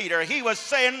cheerleader. He was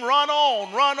saying, run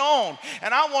on, run on.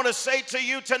 And I want to say to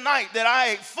you tonight that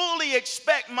I fully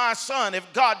expect my son,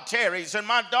 if God tarries, and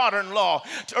my daughter-in-law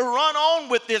to run on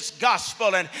with this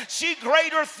gospel and see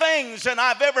greater things than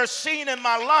I've ever seen in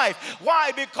my life.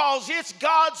 Why? Because it's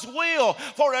God's will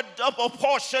for a double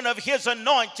portion of his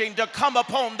anointing to come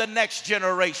upon the next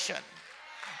generation.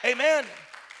 Amen.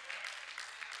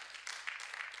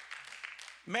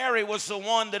 Mary was the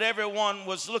one that everyone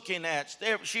was looking at.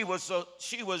 She was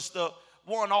the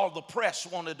one all the press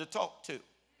wanted to talk to.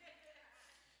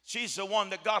 She's the one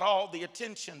that got all the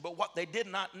attention. But what they did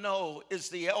not know is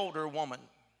the elder woman,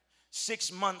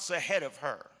 6 months ahead of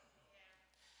her,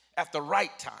 at the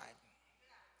right time.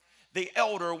 The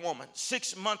elder woman,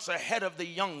 6 months ahead of the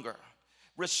younger,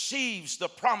 receives the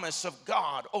promise of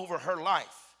God over her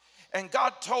life. And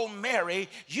God told Mary,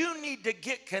 you need to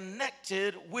get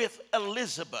connected with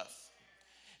Elizabeth,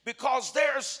 because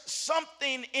there's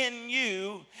something in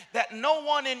you that no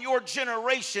one in your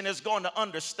generation is going to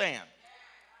understand.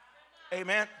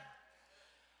 Amen.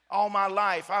 All my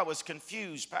life, I was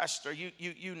confused, Pastor.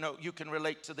 You know, you can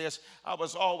relate to this. I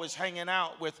was always hanging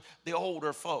out with the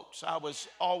older folks. I was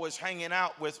always hanging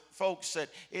out with folks that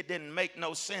it didn't make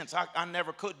no sense. I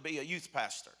never could be a youth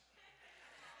pastor,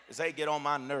 because they get on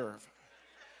my nerve.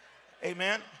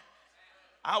 Amen.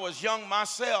 I was young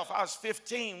myself. I was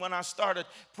 15 when I started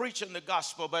preaching the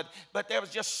gospel, but there was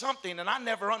just something, and I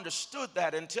never understood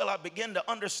that until I began to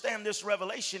understand this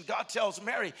revelation. God tells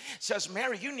Mary, says,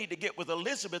 Mary, you need to get with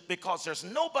Elizabeth, because there's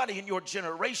nobody in your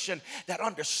generation that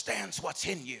understands what's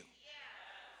in you.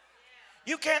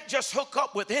 You can't just hook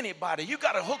up with anybody. You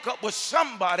got to hook up with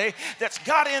somebody that's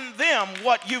got in them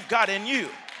what you've got in you.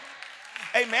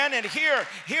 Amen. And here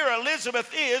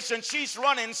Elizabeth is, and she's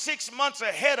running 6 months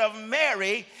ahead of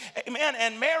Mary. Amen.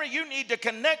 And Mary, you need to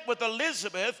connect with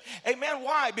Elizabeth. Amen.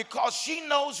 Why? Because she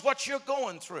knows what you're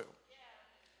going through.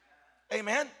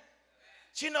 Amen.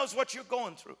 She knows what you're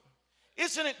going through.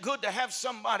 Isn't it good to have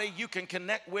somebody you can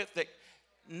connect with that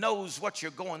knows what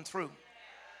you're going through?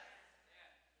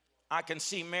 I can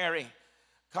see Mary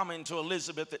coming to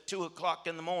Elizabeth at 2 o'clock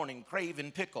in the morning,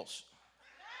 craving pickles,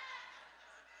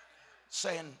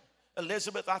 saying,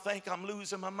 Elizabeth, I think I'm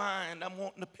losing my mind. I'm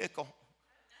wanting a pickle.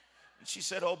 And she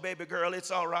said, oh, baby girl,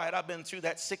 it's all right. I've been through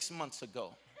that 6 months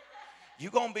ago.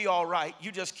 You're going to be all right.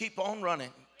 You just keep on running.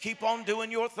 Keep on doing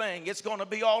your thing. It's going to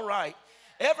be all right.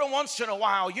 Every once in a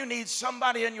while, you need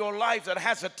somebody in your life that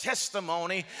has a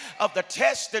testimony of the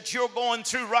test that you're going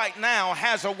through right now,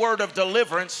 has a word of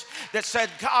deliverance that said,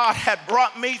 God had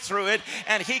brought me through it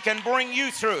and he can bring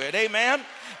you through it. Amen.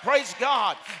 Praise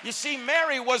God. You see,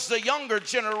 Mary was the younger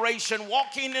generation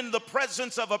walking in the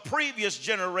presence of a previous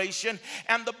generation,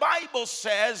 and the Bible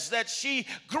says that she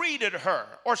greeted her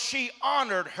or she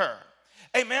honored her.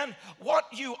 Amen. What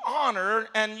you honor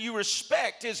and you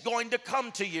respect is going to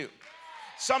come to you.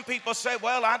 Some people say,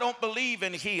 well, I don't believe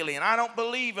in healing. I don't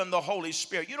believe in the Holy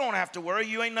Spirit. You don't have to worry.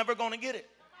 You ain't never going to get it.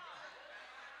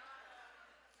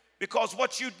 Because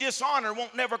what you dishonor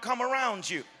won't never come around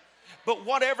you. But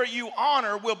whatever you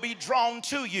honor will be drawn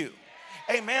to you.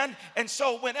 Amen. And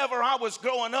so whenever I was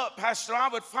growing up, Pastor, I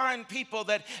would find people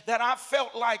that I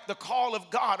felt like the call of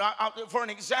God. For an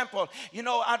example, you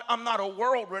know, I'm not a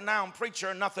world-renowned preacher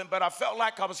or nothing, but I felt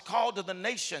like I was called to the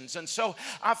nations. And so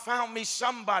I found me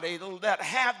somebody that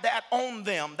had that on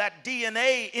them, that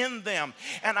DNA in them.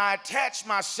 And I attached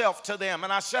myself to them.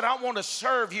 And I said, I want to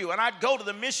serve you. And I'd go to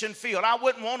the mission field. I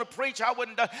wouldn't want to preach.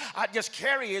 I'd just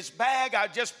carry his bag.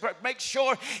 I'd just make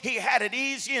sure he had it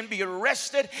easy and be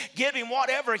arrested, give him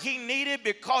whatever he needed,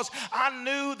 because I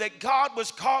knew that God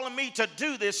was calling me to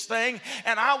do this thing,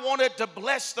 and I wanted to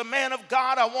bless the man of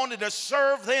God. I wanted to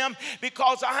serve them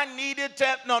because I needed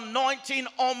that anointing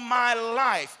on my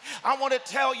life. I want to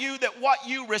tell you that what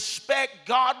you respect,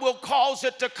 God will cause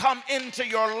it to come into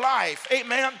your life.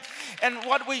 Amen. And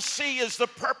what we see is the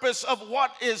purpose of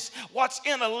what's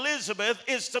in Elizabeth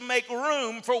is to make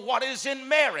room for what is in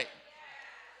Mary.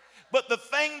 But the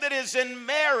thing that is in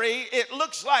Mary, it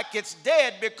looks like it's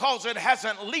dead because it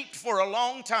hasn't leaped for a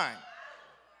long time.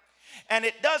 And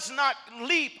it does not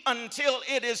leap until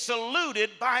it is saluted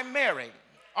by Mary.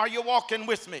 Are you walking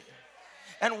with me?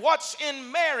 And what's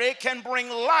in Mary can bring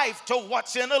life to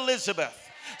what's in Elizabeth.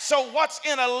 So what's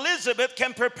in Elizabeth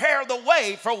can prepare the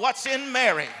way for what's in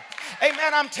Mary.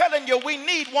 Amen. I'm telling you, we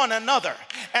need one another.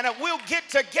 And if we'll get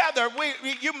together,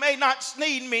 you may not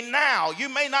need me now. You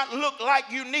may not look like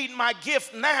you need my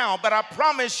gift now. But I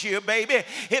promise you, baby,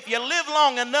 if you live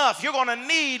long enough, you're going to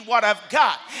need what I've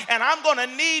got. And I'm going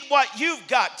to need what you've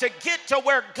got to get to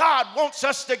where God wants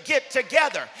us to get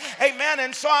together. Amen.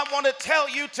 And so I want to tell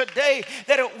you today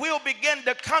that it will begin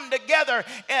to come together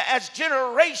as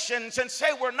generations and say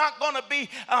we're not going to be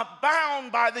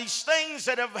bound by these things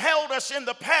that have held us in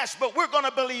the past, but we're going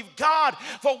to believe God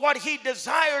for what he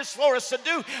desires for us to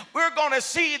do. We're going to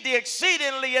see the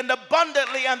exceedingly and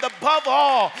abundantly and above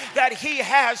all that he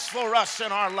has for us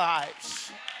in our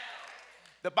lives.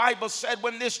 The Bible said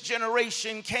when these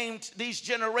generations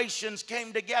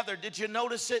came together, did you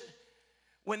notice it?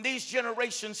 When these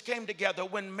generations came together,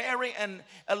 when Mary and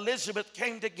Elizabeth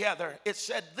came together, it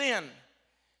said then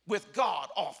with God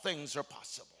all things are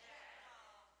possible.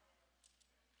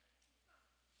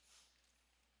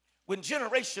 When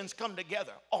generations come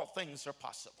together, all things are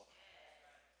possible.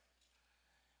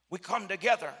 We come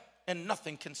together and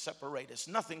nothing can separate us.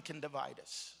 Nothing can divide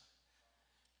us.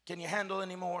 Can you handle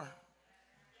any more?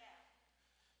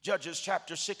 Judges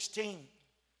chapter 16.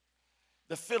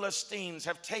 The Philistines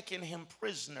have taken him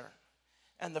prisoner.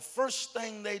 And the first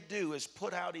thing they do is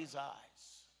put out his eyes.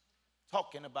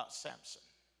 Talking about Samson.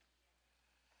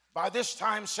 By this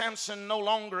time, Samson no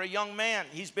longer a young man.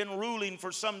 He's been ruling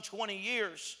for some 20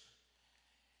 years.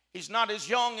 He's not as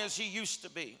young as he used to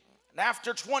be. And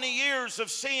after 20 years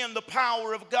of seeing the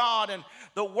power of God and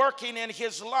the working in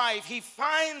his life, he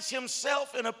finds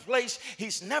himself in a place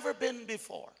he's never been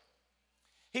before.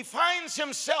 He finds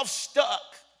himself stuck.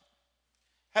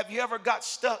 Have you ever got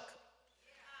stuck?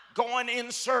 Going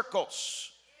in circles,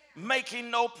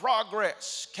 making no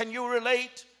progress. Can you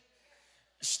relate?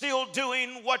 Still doing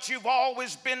what you've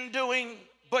always been doing,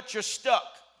 but you're stuck.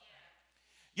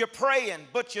 You're praying,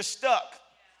 but you're stuck.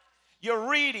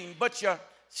 You're reading, but you're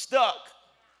stuck.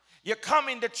 You're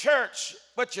coming to church,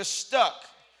 but you're stuck.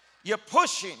 You're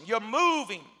pushing, you're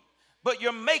moving, but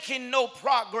you're making no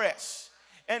progress.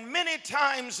 And many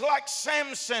times, like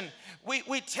Samson, we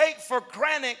take for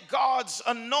granted God's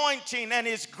anointing and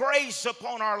his grace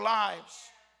upon our lives.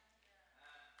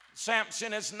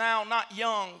 Samson is now not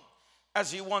young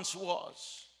as he once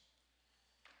was.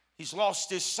 He's lost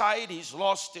his sight, he's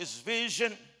lost his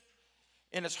vision.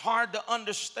 And it's hard to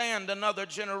understand another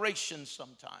generation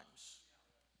sometimes.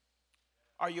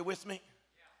 Are you with me?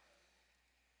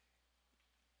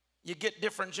 You get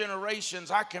different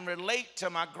generations. I can relate to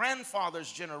my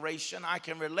grandfather's generation. I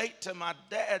can relate to my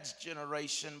dad's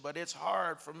generation, but it's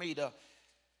hard for me to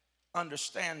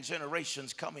understand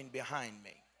generations coming behind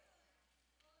me.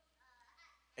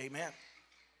 Amen.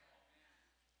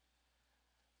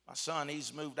 My son,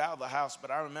 he's moved out of the house,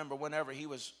 but I remember whenever he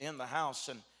was in the house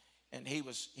and he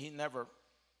never,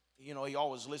 he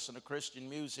always listened to Christian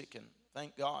music and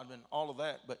thank God and all of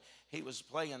that, but he was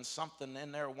playing something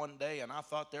in there one day and I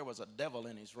thought there was a devil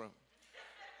in his room.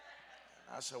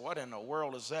 And I said, what in the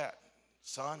world is that,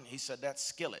 son? He said, that's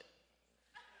Skillet.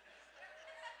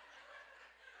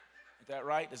 Is that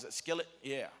right? Is it Skillet?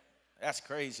 Yeah, that's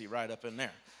crazy right up in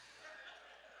there.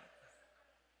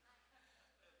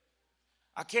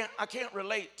 I can't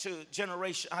relate to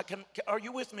generation. Are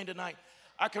you with me tonight?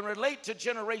 I can relate to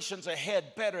generations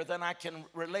ahead better than I can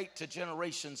relate to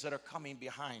generations that are coming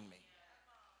behind me.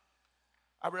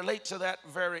 I relate to that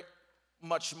very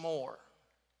much more.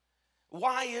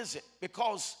 Why is it?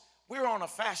 Because we're on a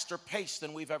faster pace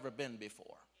than we've ever been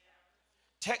before.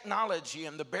 Technology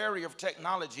and the barrier of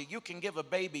technology. You can give a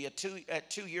baby at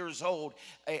 2 years old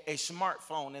a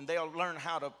smartphone and they'll learn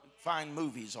how to find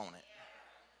movies on it.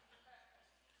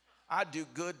 I'd do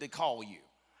good to call you.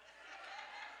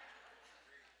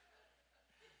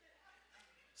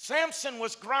 Samson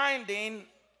was grinding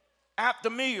at the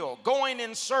mill, going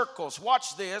in circles.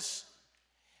 Watch this.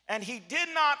 And he did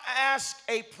not ask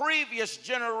a previous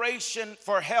generation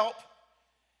for help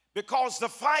because the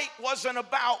fight wasn't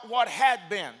about what had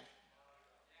been.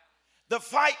 The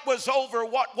fight was over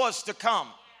what was to come.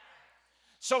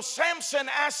 So Samson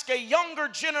asked a younger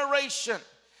generation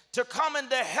to come and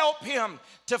to help him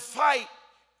to fight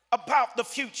about the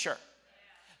future.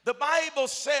 The Bible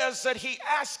says that he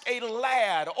asked a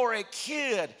lad or a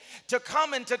kid to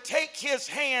come and to take his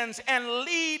hands and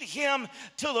lead him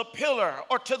to the pillar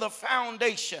or to the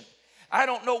foundation. I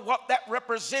don't know what that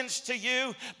represents to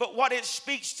you, but what it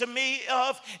speaks to me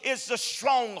of is the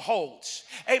strongholds.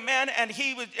 Amen.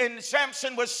 And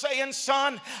Samson was saying,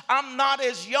 son, I'm not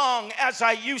as young as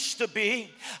I used to be.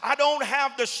 I don't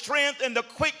have the strength and the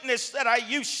quickness that I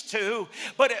used to,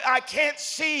 but I can't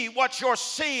see what you're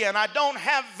seeing. I don't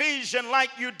have vision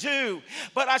like you do,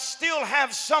 but I still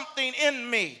have something in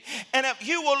me. And if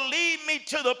you will lead me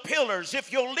to the pillars,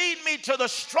 if you'll lead me to the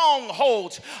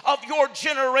strongholds of your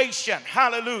generation,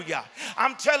 hallelujah.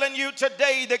 I'm telling you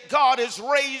today that God is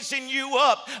raising you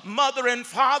up, mother and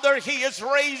father. He is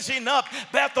raising up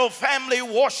Bethel Family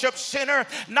Worship Center,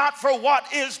 not for what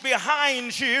is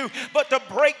behind you, but to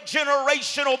break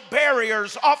generational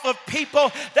barriers off of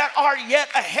people that are yet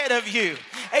ahead of you.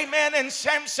 Amen. And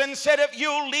Samson said, if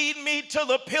you'll lead me to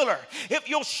the pillar, if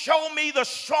you'll show me the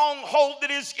stronghold that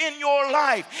is in your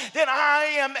life, then I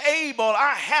am able.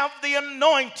 I have the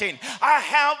anointing. I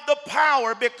have the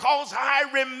power because I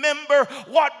remember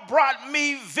what brought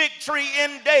me victory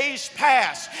in days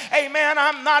past. Amen.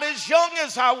 I'm not as young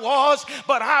as I was,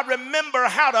 but I remember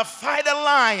how to fight a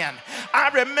lion. I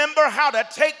remember how to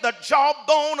take the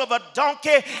jawbone of a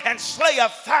donkey and slay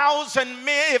 1,000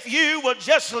 men. If you will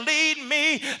just lead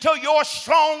me to your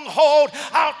stronghold,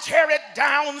 I'll tear it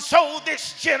down so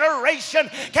this generation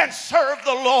can serve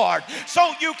the Lord,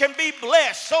 so you can be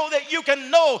blessed, so that you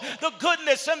can know the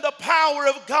goodness and the power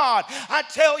of God. I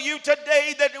tell you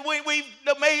today that we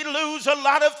may lose a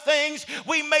lot of things.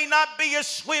 We may not be as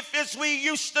swift as we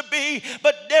used to be,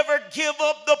 but never give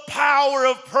up the power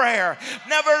of prayer.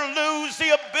 Never lose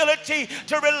the ability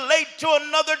to relate to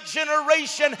another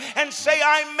generation and say,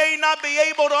 I may not be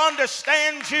able to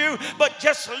understand you, but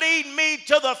just lead me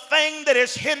to the thing that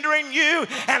is hindering you,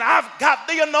 and I've got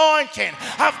the anointing.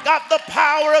 I've got the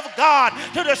power of God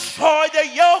to destroy the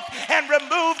yoke and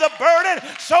remove the burden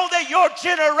so that your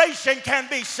generation can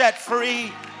be set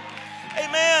free.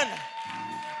 Amen.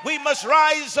 We must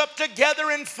rise up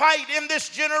together and fight in this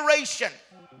generation.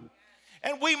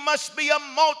 And we must be a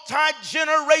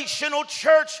multi-generational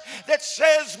church that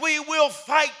says we will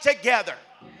fight together.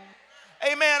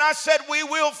 Amen. I said we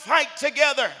will fight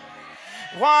together.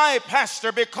 Why,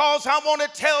 Pastor? Because I want to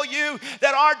tell you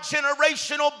that our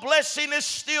generational blessing is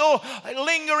still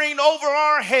lingering over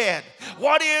our head.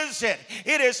 What is it?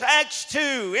 It is Acts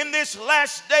 2. In this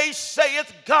last day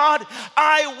saith God,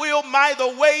 I will, by the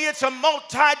way, it's a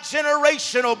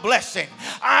multi-generational blessing.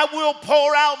 I will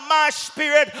pour out my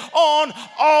spirit on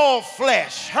all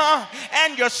flesh.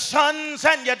 And your sons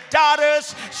and your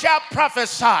daughters shall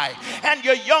prophesy. And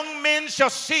your young men shall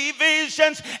see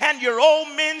visions. And your old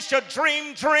men shall dream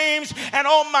dream dreams, and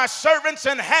on my servants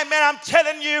and handmen. I'm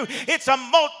telling you, it's a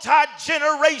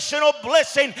multi-generational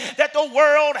blessing that the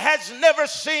world has never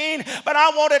seen. But I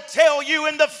want to tell you,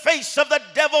 in the face of the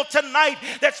devil tonight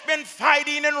that's been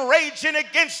fighting and raging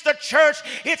against the church,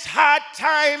 it's high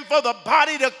time for the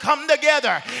body to come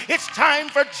together. It's time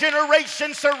for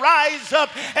generations to rise up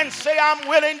and say, I'm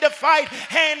willing to fight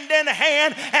hand in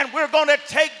hand, and we're going to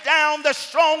take down the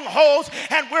strongholds,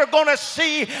 and we're going to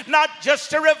see not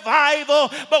just a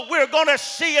revival, but we're going to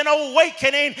see an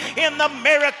awakening in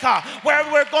America, where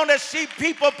we're going to see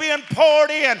people being poured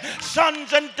in.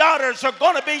 Sons and daughters are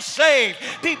going to be saved.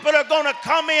 People are going to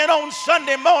come in on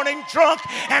Sunday morning drunk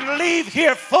and leave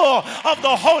here full of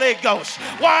the Holy Ghost.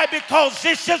 Why? Because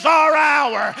this is our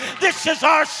hour. This is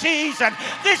our season.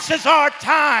 This is our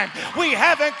time. We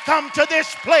haven't come to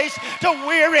this place to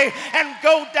weary and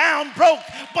go down broke,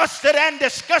 busted, and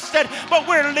disgusted, but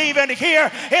we're leaving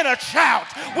here in a shout.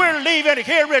 We're leaving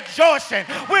here rejoicing.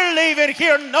 We're leaving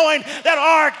here knowing that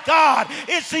our God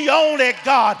is the only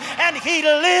God, and He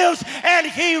lives and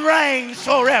He reigns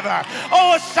forever.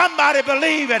 Oh, somebody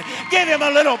believe it. Give Him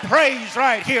a little praise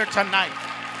right here tonight.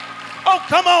 Oh,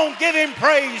 come on, give Him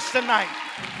praise tonight.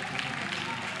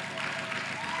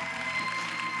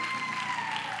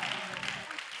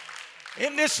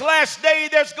 In this last day,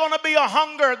 there's going to be a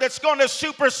hunger that's going to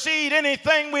supersede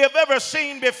anything we have ever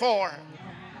seen before.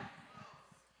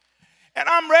 And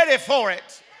I'm ready for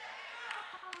it.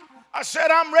 I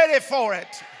said, I'm ready for it.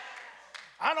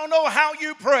 I don't know how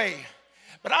you pray,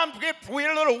 but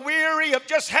we're a little weary of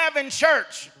just having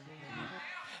church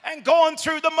and going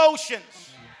through the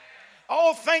motions.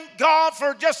 Oh, thank God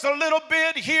for just a little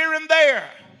bit here and there.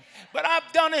 But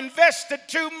I've done invested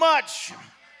too much.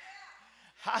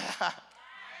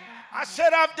 I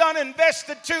said I've done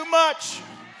invested too much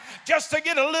just to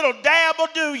get a little dab will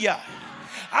do ya.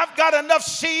 I've got enough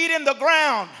seed in the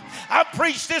ground. I've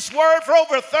preached this word for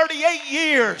over 38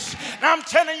 years. And I'm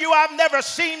telling you, I've never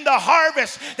seen the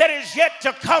harvest that is yet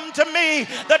to come to me.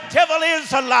 The devil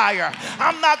is a liar.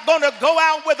 I'm not going to go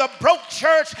out with a broke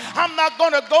church. I'm not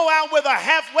going to go out with a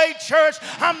halfway church.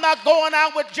 I'm not going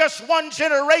out with just one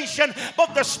generation.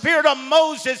 But the spirit of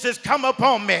Moses has come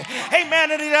upon me.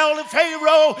 Amen. And the elder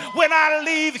Pharaoh, when I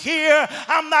leave here,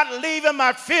 I'm not leaving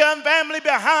my family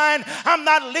behind. I'm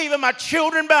not leaving my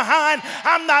children behind.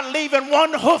 I'm not leaving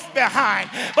one hoof behind.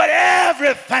 But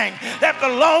everything that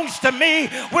belongs to me,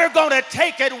 we're going to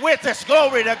take it with us.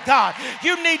 Glory to God.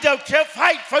 You need to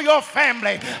fight for your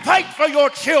family. Fight for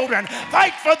your children.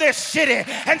 Fight for this city.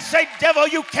 And say, devil,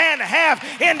 you can't have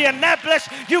Indianapolis.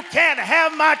 You can't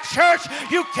have my church.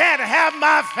 You can't have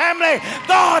my family.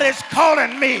 God is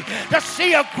calling me to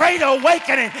see a great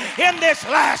awakening in this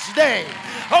last day.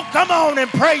 Oh, come on and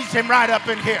praise Him right up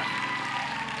in here.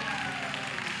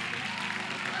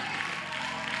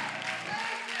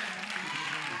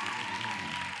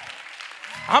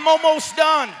 I'm almost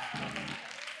done.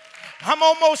 I'm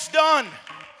almost done.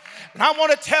 And I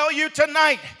want to tell you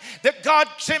tonight that God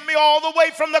sent me all the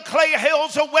way from the Clay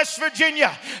Hills of West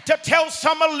Virginia to tell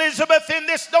some Elizabeth in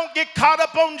this. Don't get caught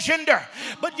up on gender.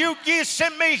 But you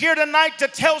sent me here tonight to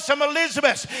tell some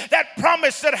Elizabeths that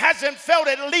promise that hasn't felt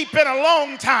it leap in a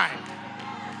long time.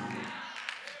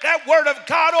 That word of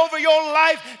God over your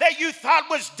life that you thought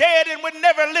was dead and would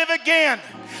never live again.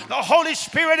 The Holy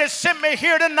Spirit has sent me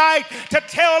here tonight to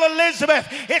tell Elizabeth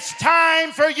it's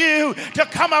time for you to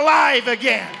come alive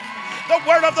again. The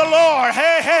word of the Lord,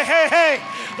 hey.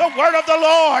 The word of the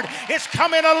Lord is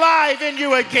coming alive in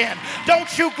you again.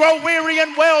 Don't you grow weary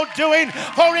in well-doing,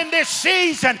 for in this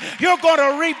season you're going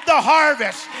to reap the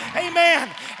harvest. Amen.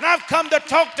 And I've come to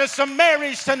talk to some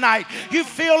Marys tonight. You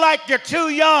feel like you're too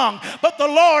young, but the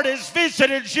Lord has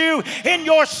visited you in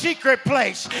your secret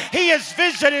place. He has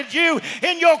visited you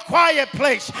in your quiet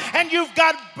place. And you've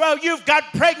got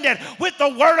pregnant with the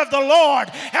word of the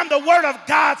Lord, and the word of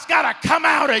God's got to come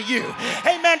out of you.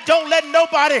 Amen. Don't let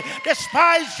nobody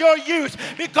despise your youth,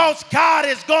 because God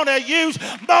is going to use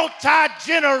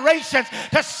multi-generations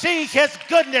to see His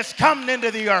goodness come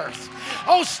into the earth.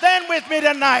 Oh, stand with me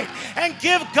tonight and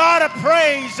give God a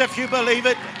praise if you believe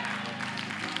it.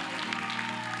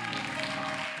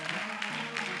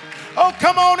 Oh,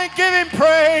 come on and give Him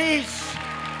praise.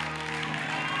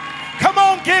 Come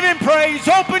on, give Him praise.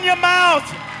 Open your mouth.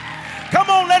 Come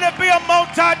on, let it be a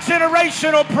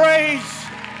multi-generational praise.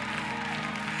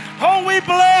 Oh, we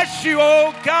bless you,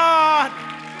 oh God.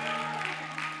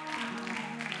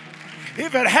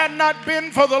 If it had not been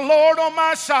for the Lord on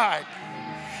my side,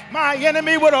 my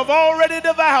enemy would have already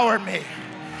devoured me.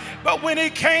 But when he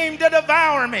came to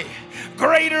devour me,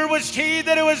 Greater was he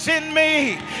that was in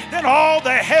me than all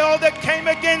the hell that came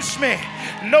against me.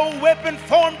 No weapon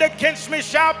formed against me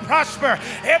shall prosper.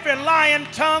 Every lying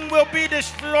tongue will be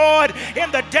destroyed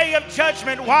in the day of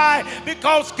judgment. Why?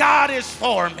 Because God is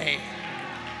for me.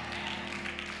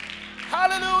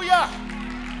 Hallelujah.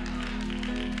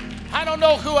 I don't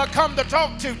know who I come to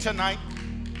talk to tonight.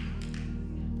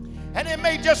 And it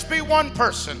may just be one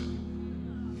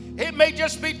person. It may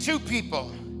just be two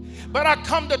people. But I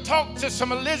come to talk to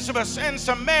some Elizabeths and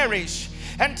some Marys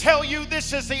and tell you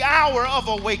this is the hour of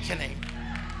awakening.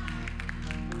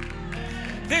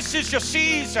 This is your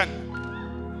season.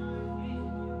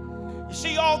 You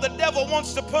see, all the devil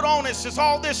wants to put on us is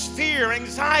all this fear,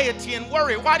 anxiety, and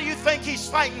worry. Why do you think he's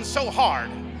fighting so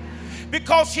hard?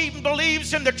 Because he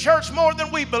believes in the church more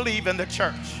than we believe in the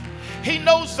church. He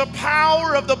knows the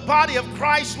power of the body of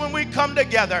Christ when we come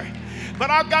together. But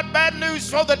I've got bad news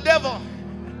for the devil.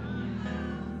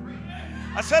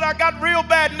 I said I got real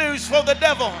bad news for the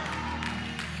devil.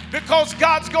 Because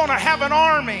God's going to have an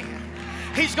army.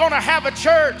 He's going to have a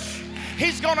church.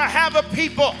 He's going to have a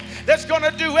people that's going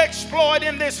to do exploit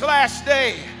in this last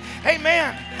day.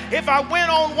 Amen. If I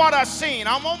went on what I seen,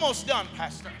 I'm almost done,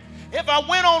 Pastor. If I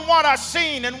went on what I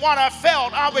seen and what I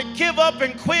felt, I would give up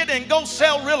and quit and go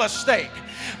sell real estate.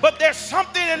 But there's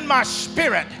something in my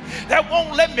spirit that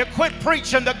won't let me quit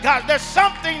preaching the God. There's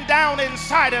something down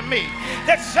inside of me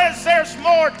that says there's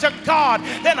more to God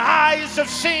than eyes have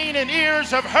seen and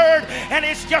ears have heard, and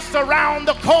it's just around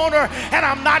the corner, and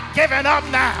I'm not giving up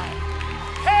now.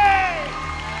 Hey!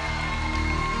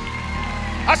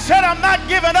 I said I'm not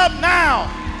giving up now.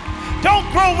 Don't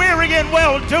grow weary in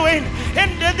well-doing.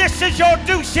 And this is your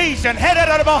due season.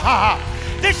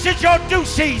 This is your due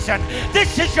season.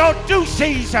 This is your due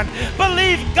season.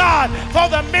 Believe God for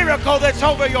the miracle that's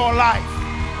over your life.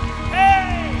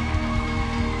 Hey!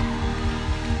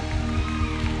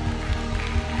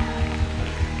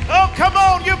 Oh, come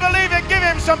on. You believe it. Give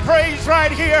him some praise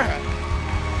right here.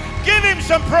 Give him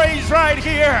some praise right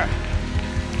here.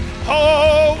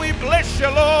 Oh, we bless you,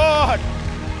 Lord.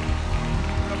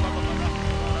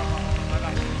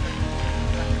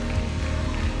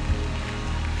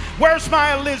 Where's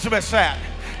my Elizabeth at?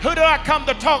 Who do I come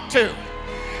to talk to?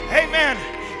 Amen.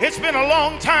 It's been a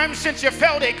long time since you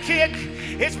felt a kick.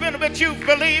 It's been, but you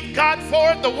believed God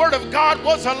for it. The Word of God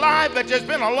was alive, but it's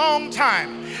been a long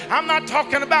time. I'm not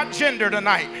talking about gender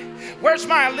tonight. Where's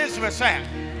my Elizabeth at?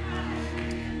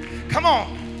 Come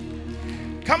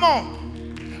on. Come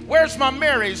on. Where's my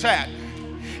Mary's at?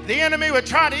 The enemy would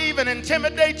try to even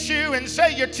intimidate you and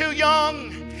say you're too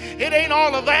young. It ain't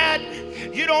all of that.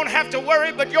 You don't have to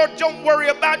worry, but don't worry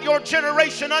about your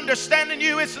generation understanding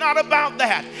you. It's not about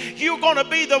that. You're going to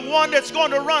be the one that's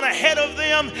going to run ahead of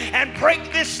them and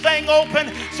break this thing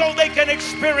open so they can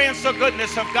experience the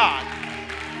goodness of God.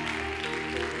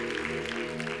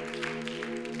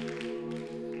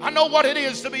 I know what it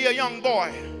is to be a young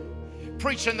boy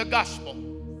preaching the gospel,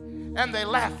 and they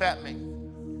laugh at me.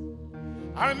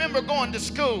 I remember going to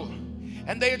school,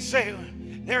 and they'd say,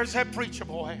 "There's that preacher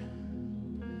boy."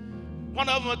 One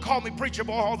of them would call me preacher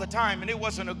boy all the time, and it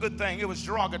wasn't a good thing. It was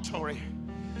derogatory.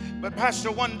 But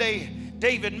Pastor, one day,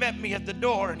 David met me at the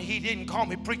door, and he didn't call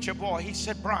me preacher boy. He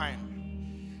said, "Brian,"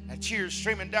 and tears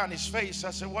streaming down his face.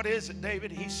 I said, "What is it,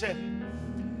 David?" He said,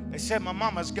 "They said my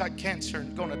mama's got cancer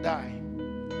and gonna die."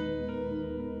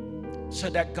 I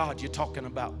said, "That God you're talking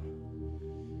about,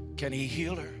 can he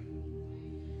heal her?"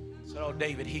 I said, "Oh,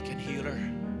 David, he can heal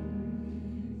her.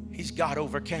 He's got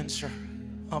over cancer."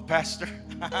 Oh, Pastor,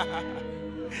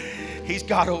 he's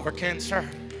got over cancer.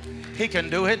 He can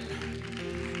do it.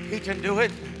 He can do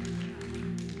it.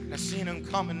 I seen him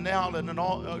coming down at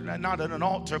not at an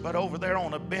altar, but over there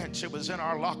on a bench. It was in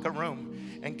our locker room,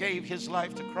 and gave his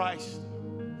life to Christ.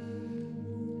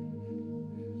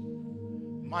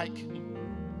 Mike,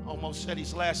 almost said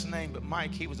his last name, but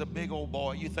Mike, he was a big old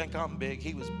boy. You think I'm big?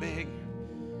 He was big.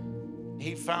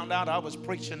 He found out I was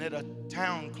preaching at a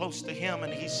town close to him,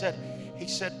 and he said,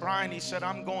 "Brian," he said,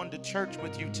 "I'm going to church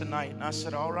with you tonight." And I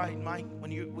said, "All right, Mike, when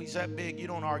he's that big, you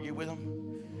don't argue with him."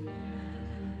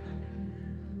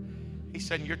 He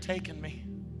said, "You're taking me."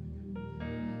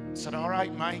 I said, "All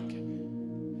right, Mike."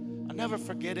 I'll never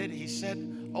forget it. He said,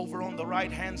 over on the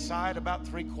right-hand side, about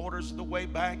 3/4 of the way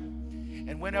back,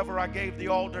 and whenever I gave the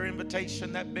altar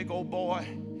invitation, that big old boy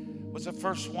was the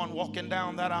first one walking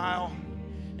down that aisle.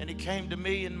 And he came to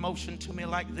me and motioned to me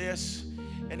like this.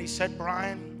 And he said,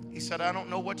 "Brian," he said, "I don't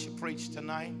know what you preached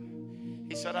tonight."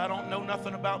 He said, "I don't know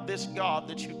nothing about this God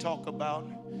that you talk about.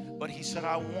 But," he said,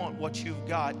 "I want what you've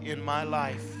got in my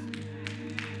life."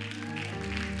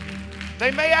 They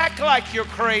may act like you're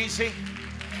crazy.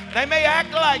 They may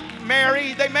act like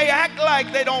Mary, they may act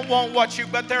like they don't want what you,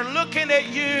 but they're looking at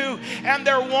you and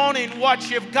they're wanting what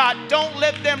you've got. Don't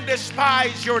let them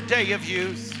despise your day of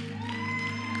youth.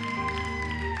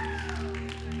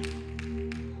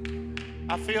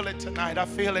 I feel it tonight. I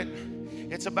feel it.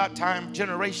 It's about time.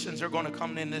 Generations are going to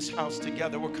come in this house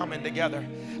together. We're coming together.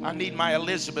 I need my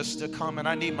Elizabeths to come and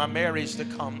I need my Marys to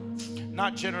come.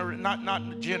 Not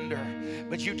gender,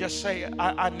 but you just say,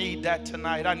 I need that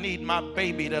tonight. I need my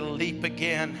baby to leap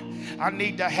again. I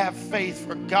need to have faith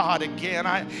for God again.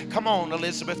 Come on,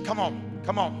 Elizabeth. Come on.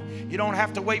 Come on. You don't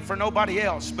have to wait for nobody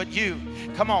else but you.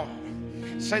 Come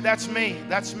on. Say, that's me.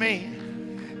 That's me.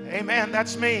 Amen.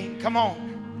 That's me. Come on.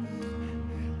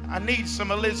 I need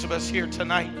some Elizabeths here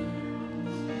tonight.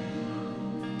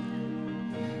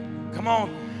 Come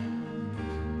on.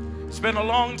 It's been a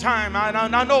long time.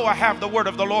 I know I have the word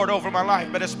of the Lord over my life,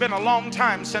 but it's been a long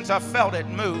time since I felt it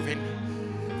moving.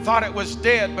 Thought it was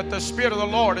dead, but the Spirit of the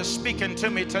Lord is speaking to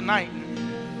me tonight.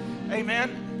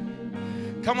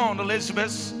 Amen. Come on,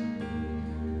 Elizabeth.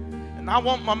 And I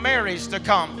want my Marys to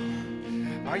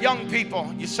come. Our young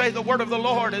people, you say the word of the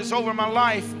Lord is over my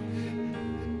life.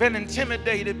 Been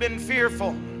intimidated, been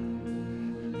fearful.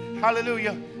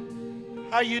 Hallelujah.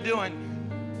 How you doing?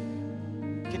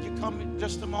 Can you come in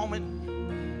just a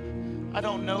moment? I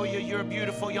don't know you. You're a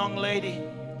beautiful young lady.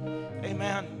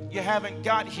 Amen. You haven't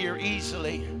got here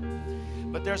easily,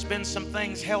 but there's been some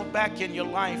things held back in your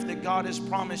life that God has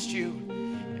promised you.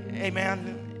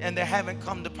 Amen. And they haven't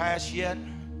come to pass yet.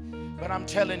 But I'm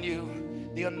telling you,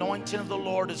 the anointing of the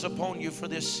Lord is upon you for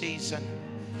this season.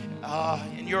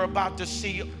 And you're about to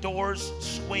see doors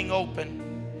swing open.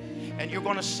 And you're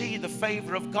going to see the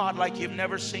favor of God like you've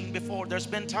never seen before. There's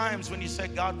been times when you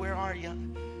said, God, where are you?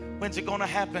 When's it going to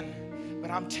happen? But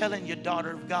I'm telling you,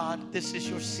 daughter of God, this is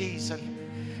your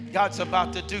season. God's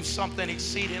about to do something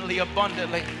exceedingly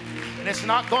abundantly. And it's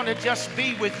not going to just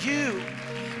be with you,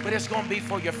 but it's going to be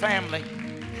for your family.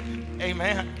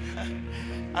 Amen.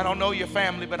 I don't know your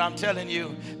family, but I'm telling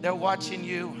you, they're watching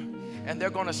you. And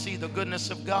they're going to see the goodness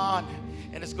of God,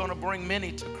 and it's going to bring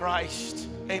many to Christ.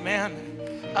 Amen.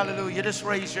 Hallelujah. Just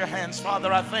raise your hands.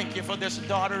 Father, I thank you for this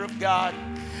daughter of God.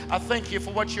 I thank you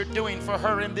for what you're doing for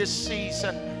her in this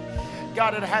season.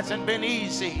 God, it hasn't been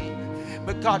easy,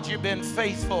 but God, you've been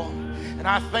faithful. And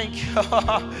I thank you.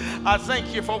 I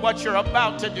thank you for what you're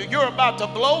about to do. You're about to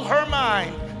blow her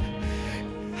mind.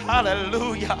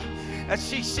 Hallelujah. As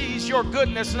she sees your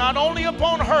goodness not only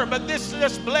upon her, but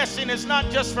this blessing is not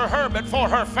just for her, but for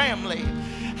her family.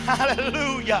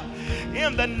 Hallelujah.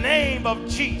 In the name of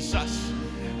Jesus.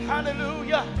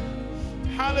 Hallelujah.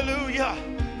 Hallelujah.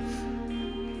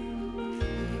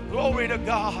 Glory to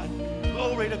God.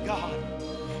 Glory to God.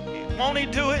 Won't he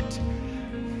do it?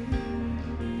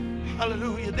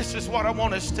 Hallelujah. This is what I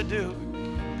want us to do.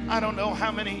 I don't know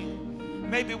how many.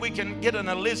 Maybe we can get an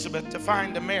Elizabeth to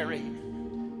find a Mary.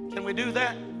 Can we do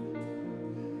that?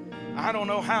 I don't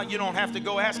know how. You don't have to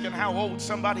go asking how old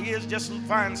somebody is. Just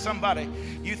find somebody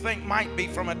you think might be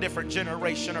from a different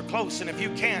generation or close. And if you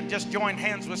can't, just join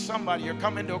hands with somebody or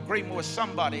come into agreement with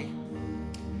somebody.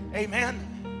 Amen.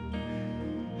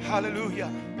 Hallelujah.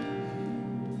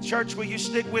 Church, will you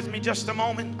stick with me just a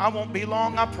moment? I won't be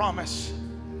long, I promise.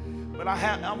 But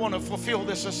I want to fulfill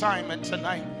this assignment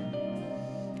tonight.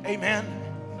 Amen.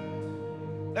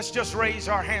 Let's just raise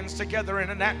our hands together in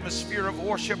an atmosphere of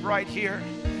worship right here.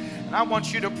 And I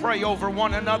want you to pray over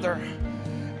one another.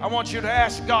 I want you to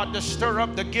ask God to stir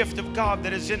up the gift of God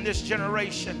that is in this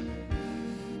generation.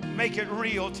 Make it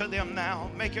real to them now.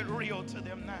 Make it real to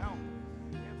them now.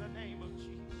 In the name of Jesus.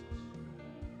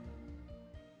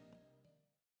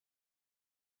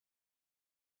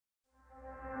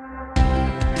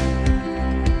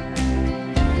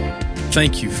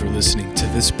 Thank you for listening to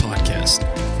this podcast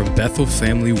from Bethel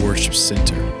Family Worship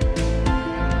Center.